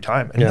it every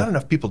time. And not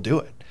enough people do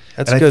it.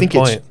 That's a good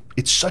point.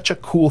 It's such a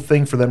cool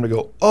thing for them to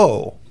go,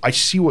 oh, I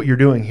see what you're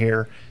doing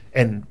here,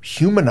 and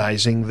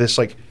humanizing this.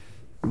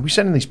 We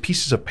send in these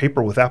pieces of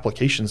paper with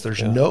applications.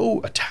 There's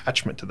no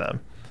attachment to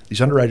them. These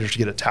underwriters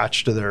get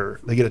attached to their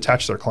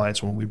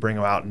clients when we bring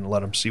them out and let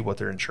them see what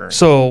they're insuring.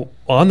 So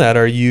on that,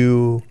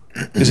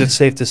 is it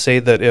safe to say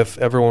that if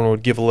everyone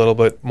would give a little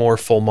bit more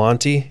full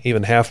Monty,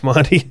 even half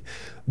Monty,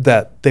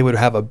 that they would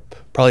have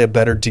probably a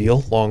better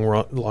deal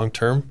long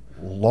term?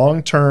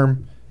 Long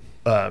term.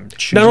 Not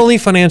only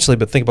financially,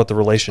 but think about the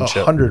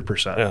relationship.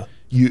 100%.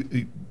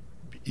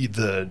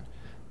 Yeah.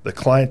 The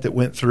client that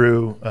went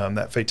through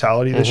that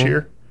fatality this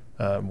year,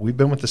 we've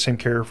been with the same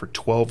carrier for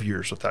 12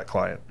 years with that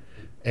client,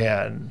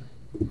 and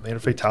they had a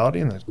fatality,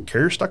 and the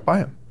carrier stuck by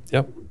him.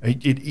 Yep.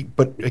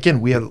 But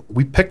again,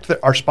 we picked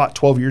our spot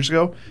 12 years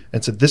ago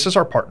and said, this is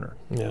our partner.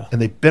 Yeah.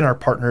 And they've been our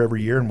partner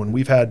every year. And when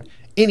we've had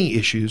any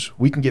issues,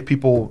 we can get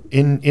people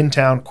in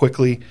town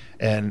quickly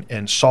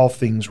and solve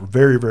things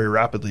very, very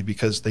rapidly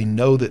because they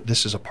know that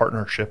this is a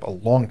partnership, a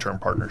long-term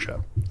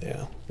partnership.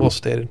 Yeah, well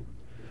stated.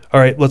 All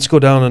right, let's go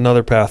down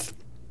another path.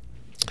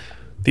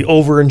 The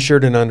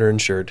overinsured and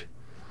underinsured.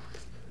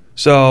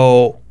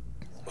 So,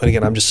 and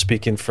again, I'm just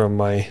speaking from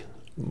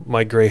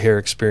my gray hair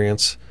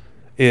experience,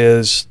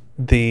 is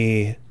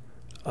I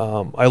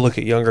look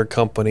at younger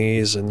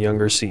companies and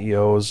younger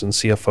CEOs and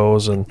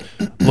CFOs and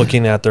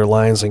looking at their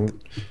lines, and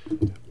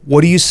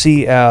what do you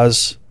see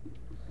as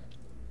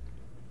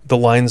the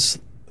lines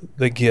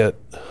that get,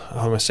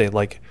 how am I say,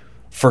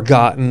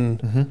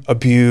 forgotten,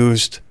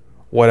 abused,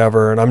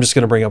 whatever? And I'm just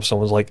going to bring up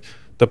someone's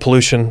the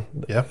pollution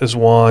is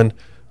one.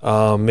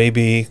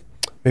 Maybe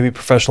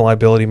professional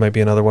liability might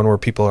be another one where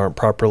people aren't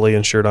properly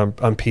insured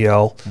on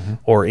PL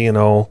or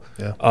E&O.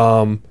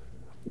 Yeah.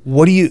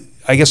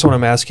 I guess what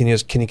I'm asking you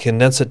is, can you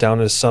condense it down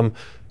to some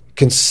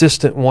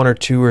consistent one or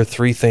two or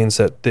three things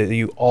that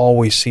you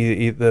always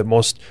see that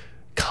most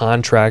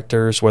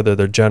contractors, whether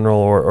they're general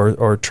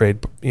or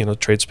trade,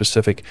 trade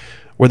specific,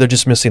 where they're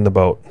just missing the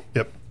boat.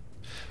 Yep.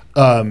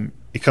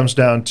 It comes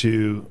down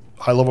to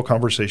high-level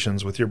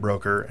conversations with your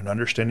broker and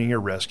understanding your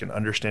risk and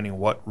understanding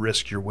what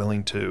risk you're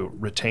willing to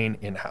retain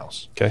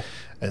in-house. Okay.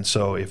 And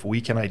so if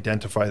we can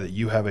identify that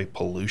you have a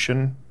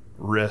pollution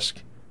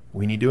risk,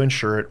 we need to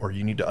insure it, or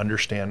you need to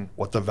understand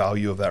what the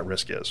value of that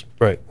risk is.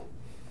 Right.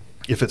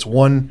 If it's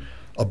one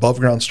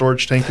above-ground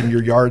storage tank in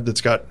your yard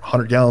that's got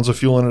 100 gallons of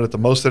fuel in it at the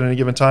most at any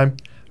given time,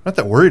 I'm not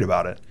that worried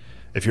about it.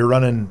 If you're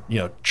running,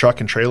 truck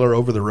and trailer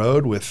over the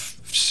road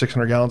with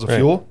 600 gallons of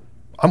fuel,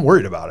 I'm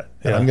worried about it,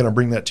 and I'm going to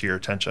bring that to your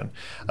attention.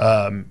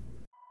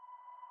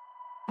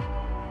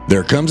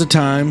 There comes a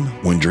time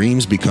when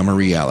dreams become a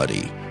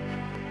reality,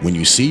 when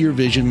you see your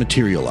vision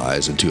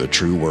materialize into a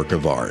true work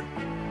of art.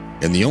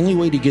 And the only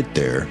way to get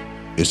there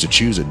is to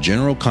choose a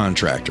general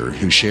contractor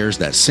who shares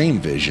that same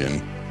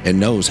vision and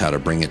knows how to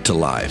bring it to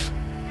life.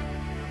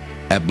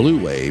 At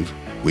Blue Wave,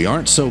 we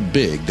aren't so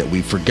big that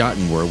we've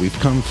forgotten where we've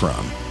come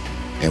from,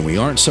 and we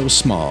aren't so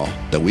small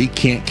that we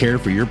can't care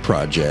for your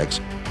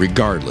projects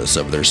regardless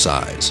of their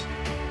size.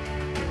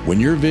 When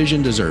your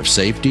vision deserves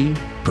safety,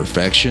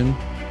 perfection,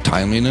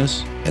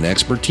 timeliness, and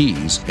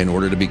expertise in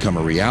order to become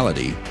a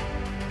reality,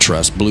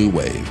 trust Blue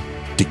Wave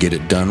to get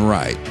it done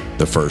right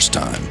the first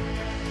time.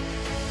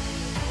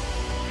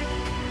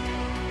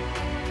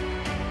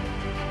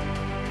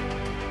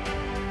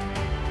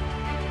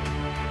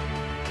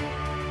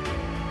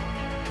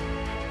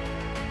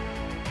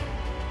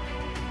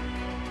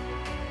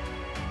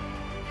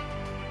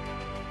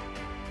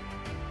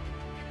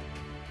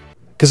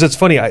 Because it's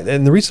funny,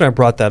 and the reason I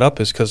brought that up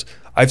is because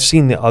I've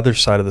seen the other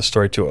side of the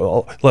story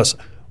too.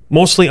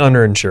 Mostly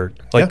underinsured,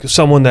 like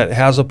someone that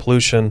has a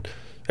pollution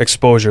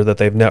exposure that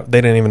they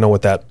didn't even know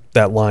what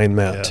that line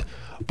meant.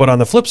 Yeah. But on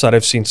the flip side,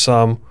 I've seen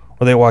some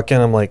where they walk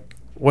in, I'm like,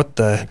 what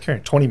the? You're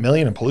carrying $20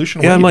 million in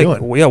pollution. Yeah, I'm like,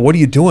 doing? Yeah, what are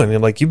you doing?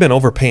 And like, you've been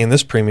overpaying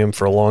this premium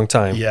for a long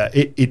time. Yeah,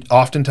 it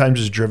oftentimes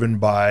is driven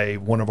by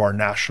one of our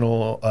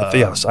national,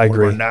 yes, I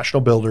agree. One of our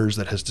national builders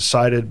that has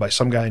decided by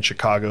some guy in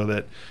Chicago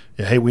that,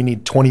 hey, we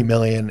need $20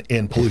 million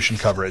in pollution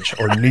coverage,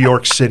 or New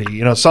York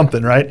City,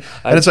 something, right?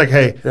 And it's like,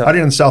 hey, out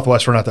here in the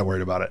Southwest, we're not that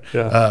worried about it.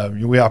 Yeah.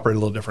 We operate a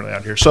little differently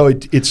out here, so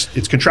it's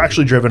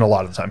contractually driven a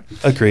lot of the time.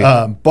 Agreed.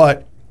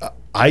 But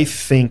I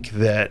think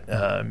that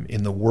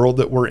in the world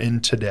that we're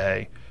in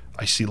today,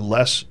 I see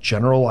less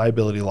general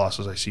liability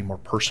losses. I see more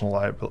personal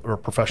or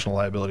professional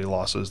liability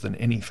losses than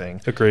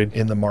anything. Agreed.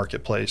 In the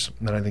marketplace.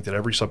 And I think that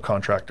every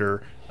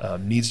subcontractor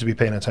needs to be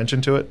paying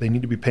attention to it. They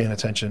need to be paying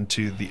attention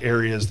to the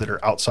areas that are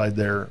outside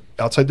their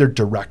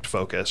direct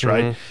focus,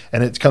 right? Mm-hmm.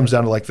 And it comes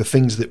down to like the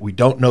things that we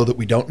don't know that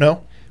we don't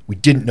know. We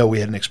didn't know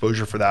we had an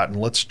exposure for that,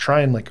 and let's try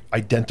and like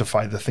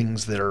identify the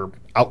things that are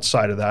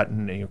outside of that.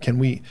 And can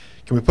we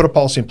put a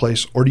policy in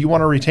place, or do you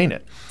want to retain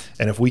it?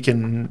 And if we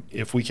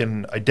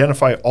can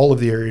identify all of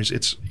the areas,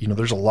 it's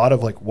there's a lot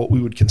of like what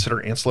we would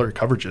consider ancillary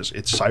coverages.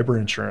 It's cyber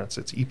insurance,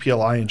 it's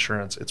EPLI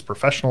insurance, it's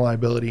professional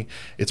liability,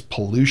 it's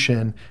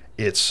pollution,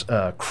 it's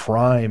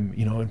crime,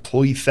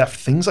 employee theft,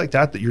 things like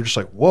that you're just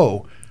like,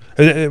 whoa.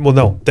 Well,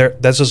 no,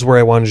 that's just where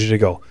I wanted you to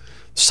go.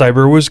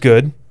 Cyber was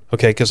good,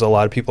 okay, because a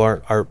lot of people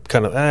are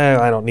kind of,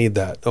 I don't need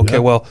that. Okay,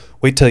 well,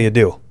 wait till you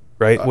do,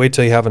 right? Wait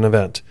till you have an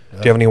event. Do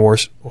you have any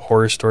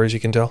horror stories you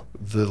can tell?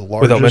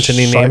 Without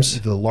mentioning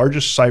names? The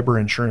largest cyber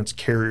insurance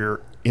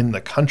carrier in the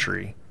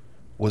country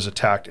was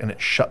attacked, and it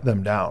shut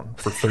them down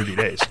for 30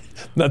 days.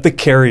 Not the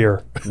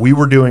carrier. We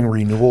were doing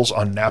renewals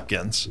on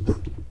napkins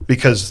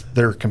because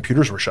their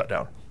computers were shut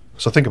down.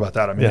 So think about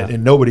that. I mean,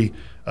 and nobody,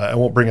 I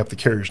won't bring up the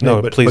carrier's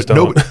name, but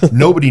don't.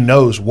 Nobody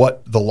knows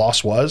what the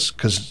loss was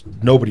because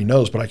nobody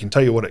knows, but I can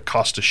tell you what it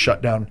cost to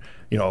shut down,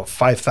 a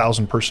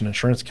 5,000 person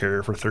insurance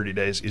carrier for 30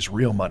 days is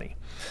real money.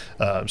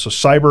 So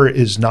cyber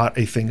is not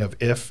a thing of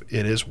if,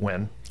 it is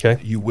when. Okay.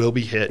 You will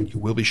be hit, you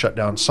will be shut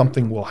down,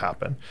 something will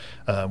happen.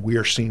 We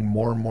are seeing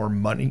more and more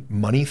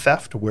money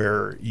theft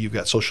where you've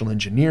got social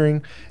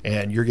engineering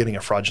and you're getting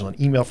a fraudulent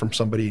email from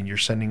somebody and you're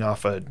sending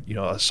off a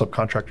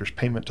subcontractor's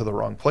payment to the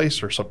wrong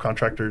place, or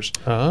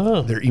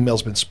subcontractors, their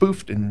email's been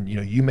spoofed and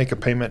you make a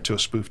payment to a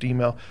spoofed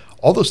email.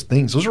 All those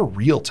things, those are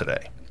real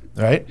today,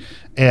 right?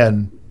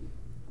 And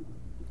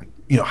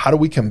how do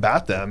we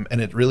combat them? And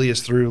it really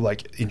is through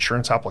like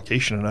insurance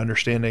application and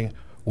understanding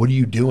what are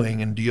you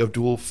doing, and do you have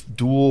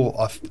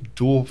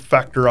dual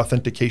factor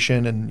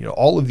authentication, and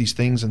all of these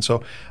things. And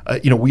so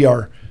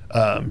we're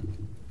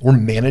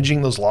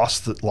managing those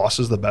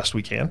losses the best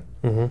we can,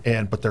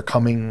 mm-hmm. but they're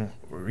coming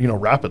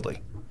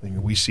rapidly. I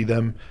mean, we see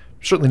them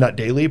certainly not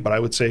daily, but I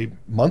would say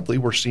monthly.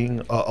 We're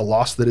seeing a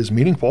loss that is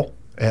meaningful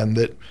and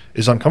that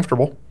is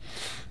uncomfortable.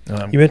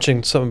 You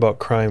mentioned something about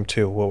crime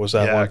too. What was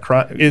that one?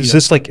 Crime. Is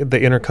this like the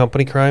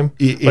intercompany crime?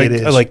 It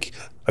is. Like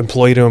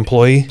employee to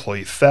employee?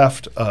 Employee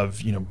theft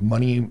of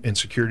money and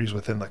securities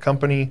within the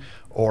company,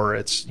 or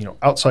it's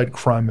outside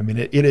crime. I mean,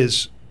 it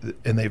is,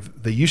 and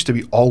they used to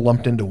be all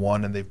lumped into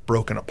one, and they've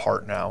broken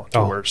apart now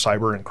to where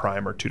cyber and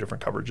crime are two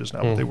different coverages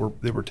now. But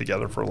they were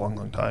together for a long,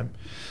 long time.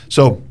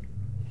 So,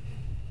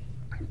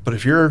 but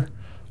if you're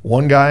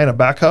one guy in a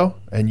backhoe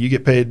and you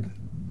get paid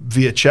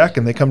via check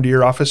and they come to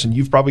your office and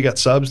you've probably got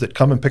subs that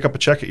come and pick up a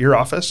check at your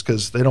office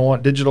because they don't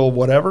want digital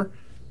whatever,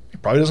 he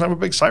probably doesn't have a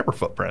big cyber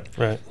footprint.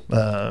 Right.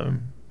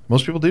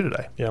 Most people do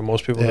today. Yeah,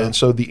 most people And do.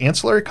 so the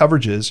ancillary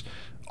coverages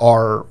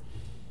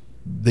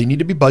they need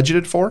to be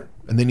budgeted for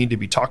and they need to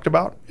be talked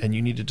about, and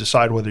you need to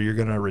decide whether you're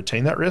going to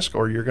retain that risk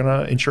or you're going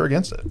to insure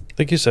against it.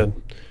 Like you said,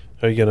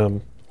 are you going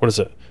to, what is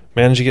it,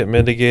 manage to get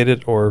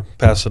mitigated or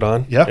pass it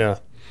on? Yeah.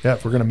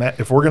 If we're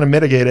going to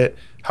mitigate it,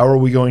 how are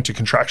we going to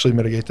contractually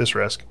mitigate this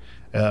risk?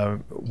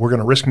 We're going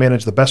to risk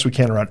manage the best we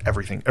can around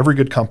everything. Every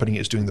good company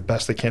is doing the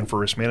best they can for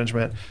risk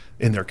management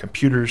in their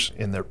computers,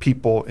 in their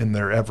people, in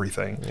their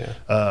everything.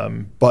 Yeah.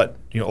 But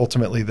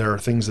ultimately, there are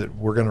things that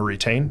we're going to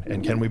retain,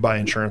 and can we buy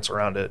insurance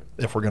around it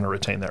if we're going to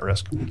retain that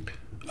risk?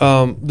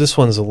 This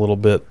one's a little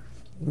bit,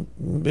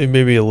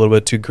 maybe a little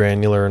bit too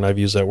granular, and I've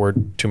used that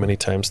word too many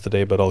times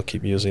today, but I'll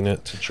keep using it.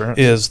 It's insurance.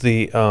 Is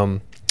the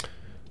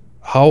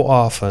how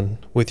often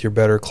with your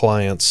better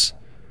clients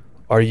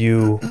are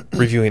you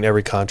reviewing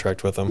every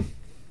contract with them?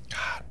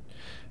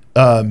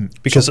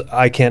 Because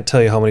I can't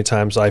tell you how many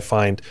times I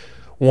find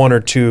one or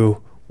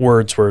two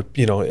words where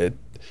the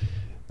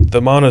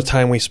amount of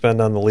time we spend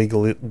on the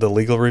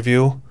legal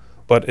review,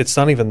 but it's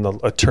not even the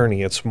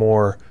attorney. It's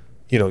more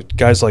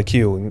guys like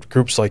you and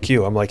groups like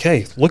you. I'm like,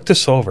 hey, look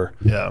this over.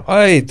 Yeah.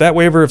 Hey, that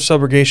waiver of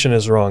subrogation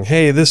is wrong.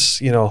 Hey,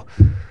 this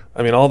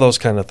all those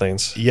kind of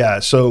things. Yeah,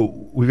 so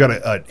we've got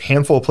a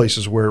handful of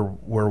places where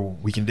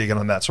we can dig in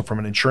on that. So from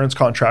an insurance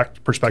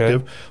contract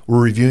perspective,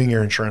 we're reviewing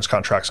your insurance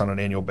contracts on an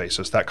annual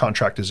basis. That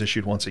contract is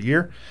issued once a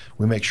year.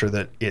 We make sure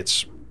that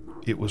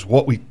it was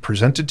what we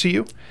presented to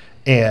you,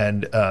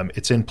 and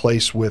it's in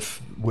place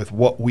with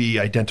what we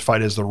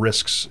identified as the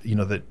risks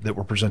that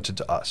were presented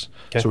to us.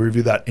 Okay. So we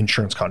review that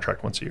insurance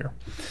contract once a year.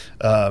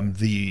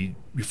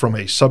 From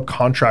a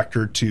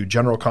subcontractor to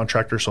general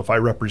contractor, so if I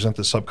represent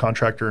the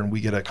subcontractor and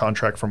we get a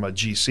contract from a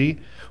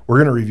GC, we're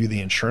going to review the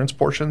insurance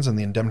portions and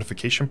the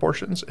indemnification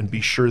portions and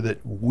be sure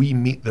that we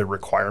meet the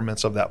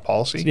requirements of that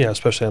policy. Yeah,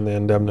 especially on the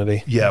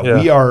indemnity. Yeah.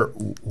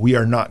 We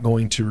are not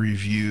going to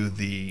review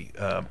the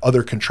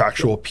other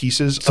contractual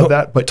pieces of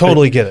that. But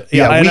totally get it.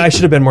 Yeah, and I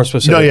should have been more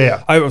specific. No,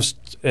 yeah.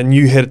 And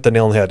you hit the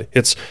nail on the head.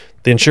 It's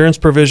the insurance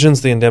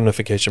provisions, the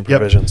indemnification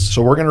provisions. Yep.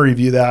 So we're going to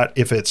review that.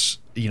 If it's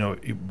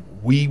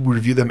we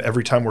review them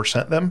every time we're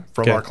sent them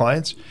from our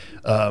clients.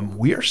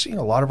 We are seeing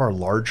a lot of our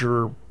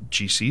larger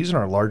GCs and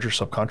our larger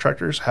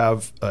subcontractors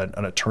have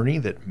an attorney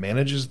that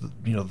manages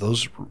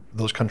those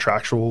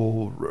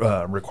contractual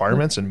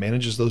requirements and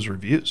manages those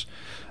reviews.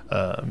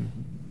 The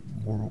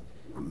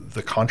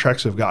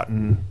contracts have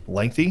gotten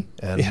lengthy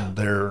and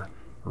they're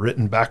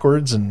written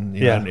backwards, and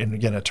and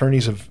again,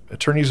 attorneys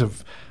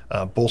have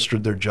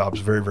bolstered their jobs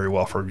very, very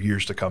well for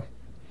years to come.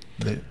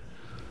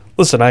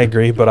 Listen, I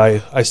agree, but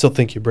I still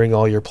think you bring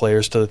all your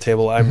players to the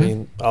table. I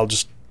mean, I'll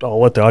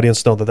let the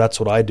audience know that that's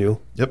what I do.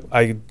 Yep.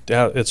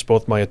 It's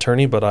both my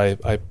attorney, but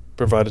I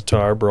provide it to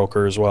our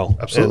broker as well.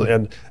 Absolutely.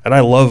 And I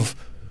love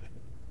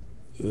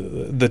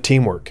the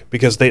teamwork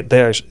because they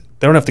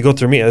don't have to go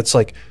through me. It's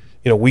like,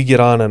 we get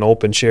on an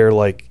open share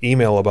like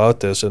email about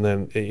this, and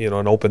then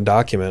an open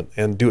document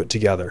and do it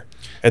together.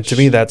 And to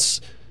me,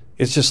 it's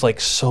just like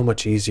so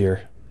much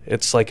easier.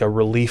 It's like a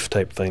relief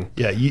type thing.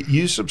 Yeah,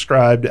 you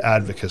subscribe to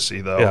advocacy,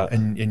 though,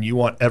 and you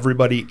want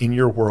everybody in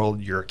your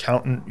world, your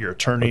accountant, your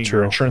attorney,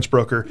 your insurance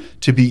broker,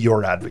 to be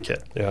your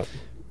advocate. Yeah.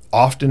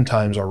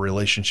 Oftentimes, our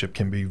relationship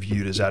can be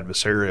viewed as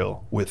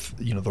adversarial with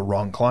the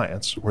wrong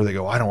clients, where they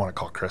go, I don't want to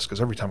call Chris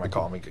because every time I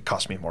call him, it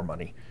costs me more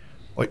money.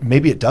 Like,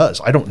 maybe it does.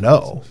 I don't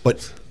know.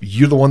 But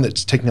you're the one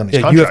that's taking on these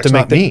contracts, you have to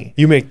not me.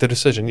 You make the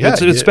decision. Yeah,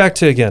 it's back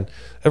to, again,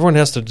 everyone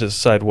has to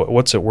decide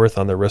what's it worth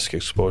on their risk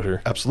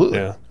exposure. Absolutely.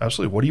 Yeah.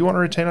 Absolutely. What do you want to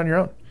retain on your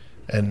own?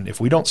 And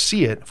if we don't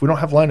see it, if we don't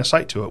have line of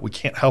sight to it, we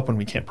can't help and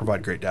we can't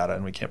provide great data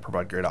and we can't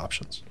provide great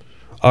options.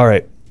 All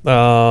right.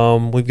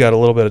 We've got a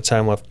little bit of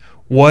time left.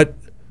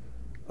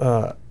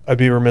 I'd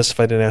be remiss if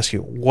I didn't ask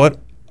you, what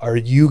are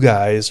you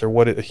guys, or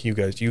what are you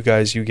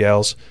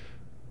gals,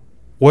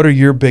 what are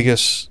your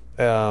biggest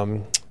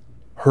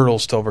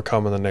hurdles to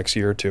overcome in the next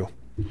year or two,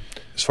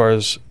 as far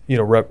as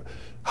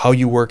how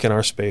you work in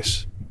our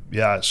space?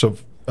 Yeah. So,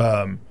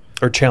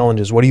 or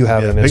challenges. What do you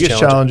have? The biggest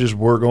challenges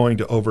we're going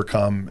to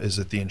overcome is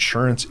that the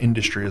insurance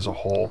industry as a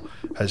whole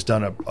has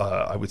done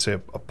I would say,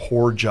 a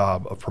poor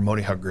job of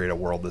promoting how great a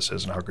world this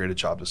is and how great a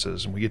job this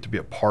is. And we get to be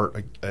a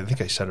part. I think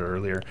I said it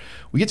earlier.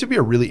 We get to be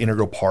a really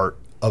integral part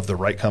of the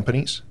right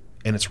companies.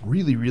 And it's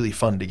really, really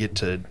fun to get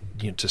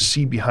to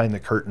see behind the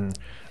curtain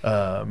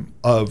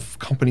of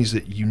companies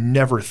that you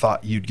never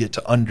thought you'd get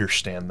to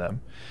understand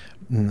them.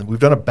 And we've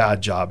done a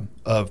bad job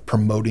of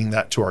promoting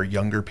that to our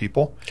younger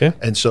people. Okay.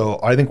 And so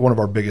I think one of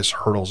our biggest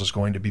hurdles is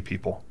going to be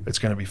people. It's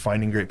going to be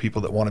finding great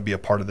people that want to be a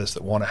part of this,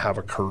 that want to have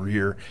a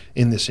career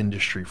in this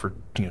industry for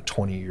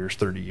 20 years,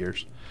 30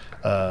 years.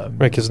 Right,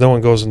 because no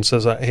one goes and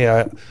says,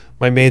 hey,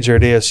 my major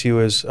at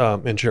ASU is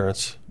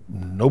insurance.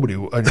 nobody.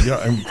 I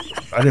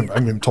haven't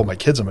even told my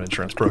kids I'm an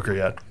insurance broker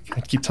yet.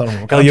 I keep telling them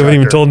I'm a contractor. Hell, you haven't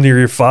even told them you're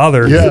your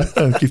father. Yeah,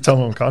 I keep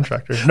telling them I'm a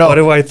contractor. No,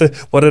 why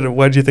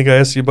did you think I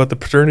asked you about the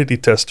paternity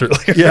test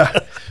earlier? Yeah,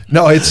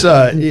 no, it's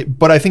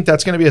but I think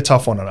that's going to be a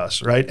tough one on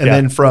us, right? And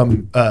then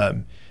from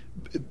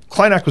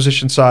client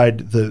acquisition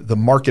side, the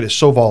market is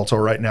so volatile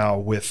right now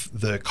with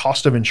the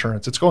cost of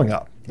insurance. It's going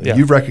up. Yeah.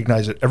 You've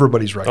recognized it.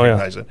 Everybody's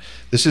recognized it.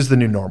 This is the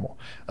new normal.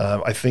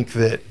 I think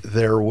that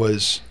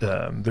there's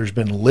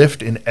been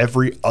lift in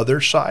every other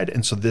side.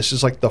 And so this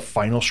is like the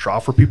final straw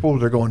for people.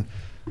 They're going,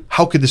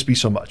 how could this be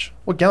so much?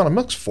 Well, a gallon of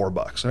milk's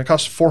 $4 and it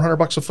costs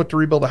 $400 a foot to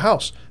rebuild a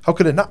house. How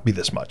could it not be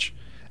this much?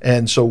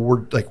 And so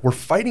we're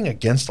fighting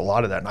against a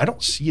lot of that. And I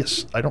don't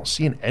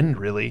see an end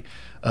really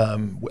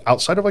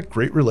outside of like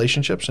great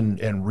relationships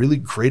and really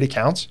great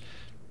accounts.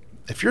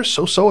 If you're a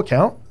so-so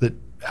account that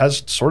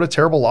has sort of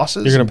terrible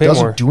losses and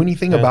doesn't do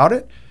anything about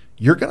it,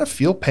 you're going to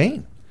feel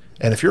pain.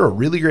 And if you're a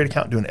really great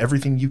account doing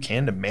everything you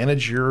can to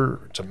manage your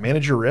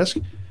risk,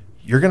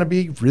 you're going to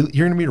be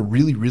in a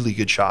really, really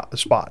good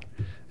spot.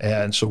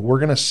 And so we're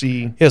going to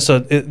see. Yeah. So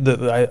I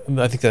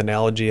think the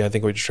analogy, I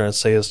think what you're trying to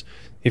say is,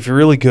 if you're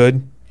really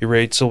good, your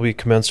rates will be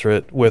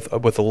commensurate with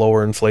a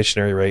lower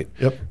inflationary rate.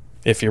 Yep.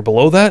 If you're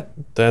below that,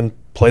 then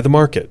play the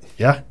market.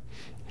 Yeah.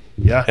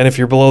 Yeah. And if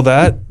you're below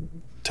that,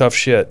 tough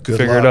shit. Good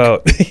Figure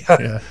luck. it out.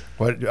 Yeah.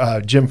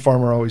 What Jim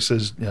Farmer always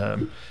says,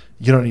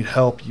 you don't need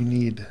help. You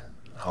need.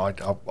 I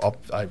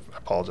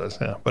apologize.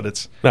 Yeah, but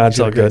it's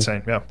all good.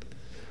 Saying. Yeah.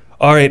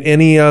 All right.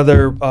 Any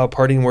other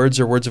parting words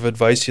or words of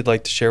advice you'd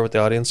like to share with the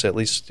audience, at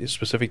least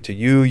specific to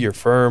you, your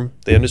firm,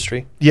 the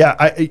industry?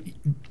 Yeah.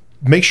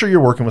 Make sure you're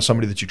working with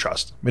somebody that you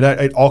trust. I mean,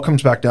 it all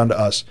comes back down to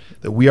us,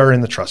 that we are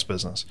in the trust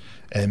business,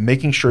 and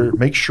make sure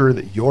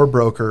that your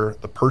broker,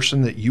 the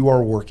person that you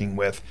are working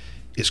with,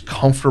 is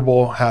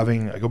comfortable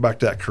having. I go back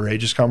to that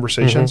courageous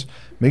conversations.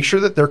 Mm-hmm. Make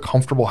sure that they're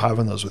comfortable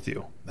having those with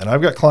you. And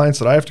I've got clients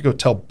that I have to go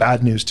tell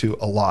bad news to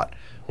a lot.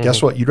 Mm-hmm.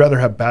 Guess what? You'd rather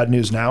have bad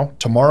news now.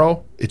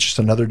 Tomorrow, it's just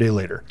another day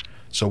later.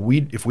 So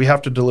if we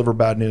have to deliver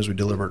bad news, we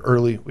deliver it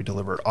early, we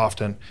deliver it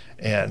often,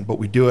 but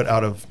we do it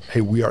out of,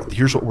 hey,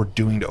 here's what we're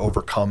doing to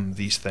overcome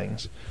these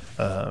things,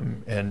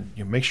 and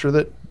you make sure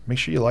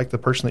you like the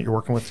person that you're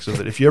working with, so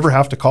that if you ever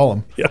have to call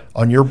them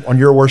on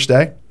your worst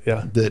day,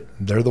 that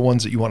they're the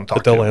ones that you want to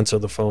talk to. They'll answer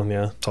the phone.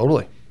 Yeah,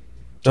 totally.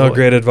 Oh,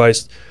 great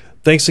advice.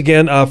 Thanks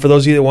again. For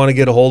those of you that want to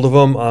get a hold of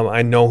him,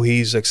 I know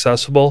he's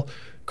accessible.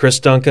 Chris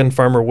Duncan,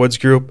 Farmer Woods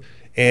Group.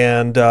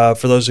 And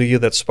for those of you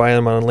that spy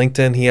him on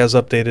LinkedIn, he has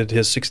updated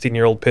his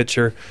 16-year-old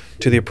picture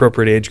to the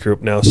appropriate age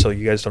group now, so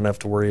you guys don't have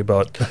to worry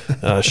about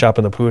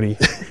shopping the pootie.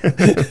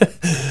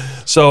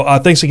 So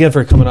thanks again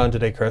for coming on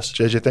today, Chris.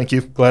 JJ, thank you.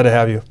 Glad to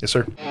have you. Yes,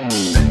 sir.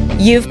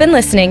 You've been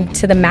listening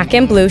to the Mac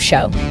and Blue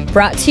Show,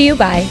 brought to you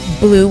by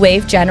Blue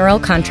Wave General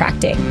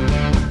Contracting.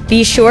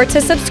 Be sure to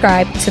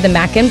subscribe to the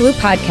Mac and Blue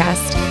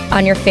podcast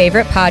on your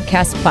favorite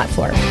podcast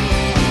platform.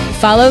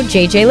 Follow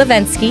JJ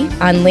Levinsky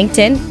on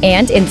LinkedIn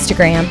and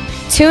Instagram.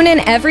 Tune in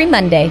every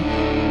Monday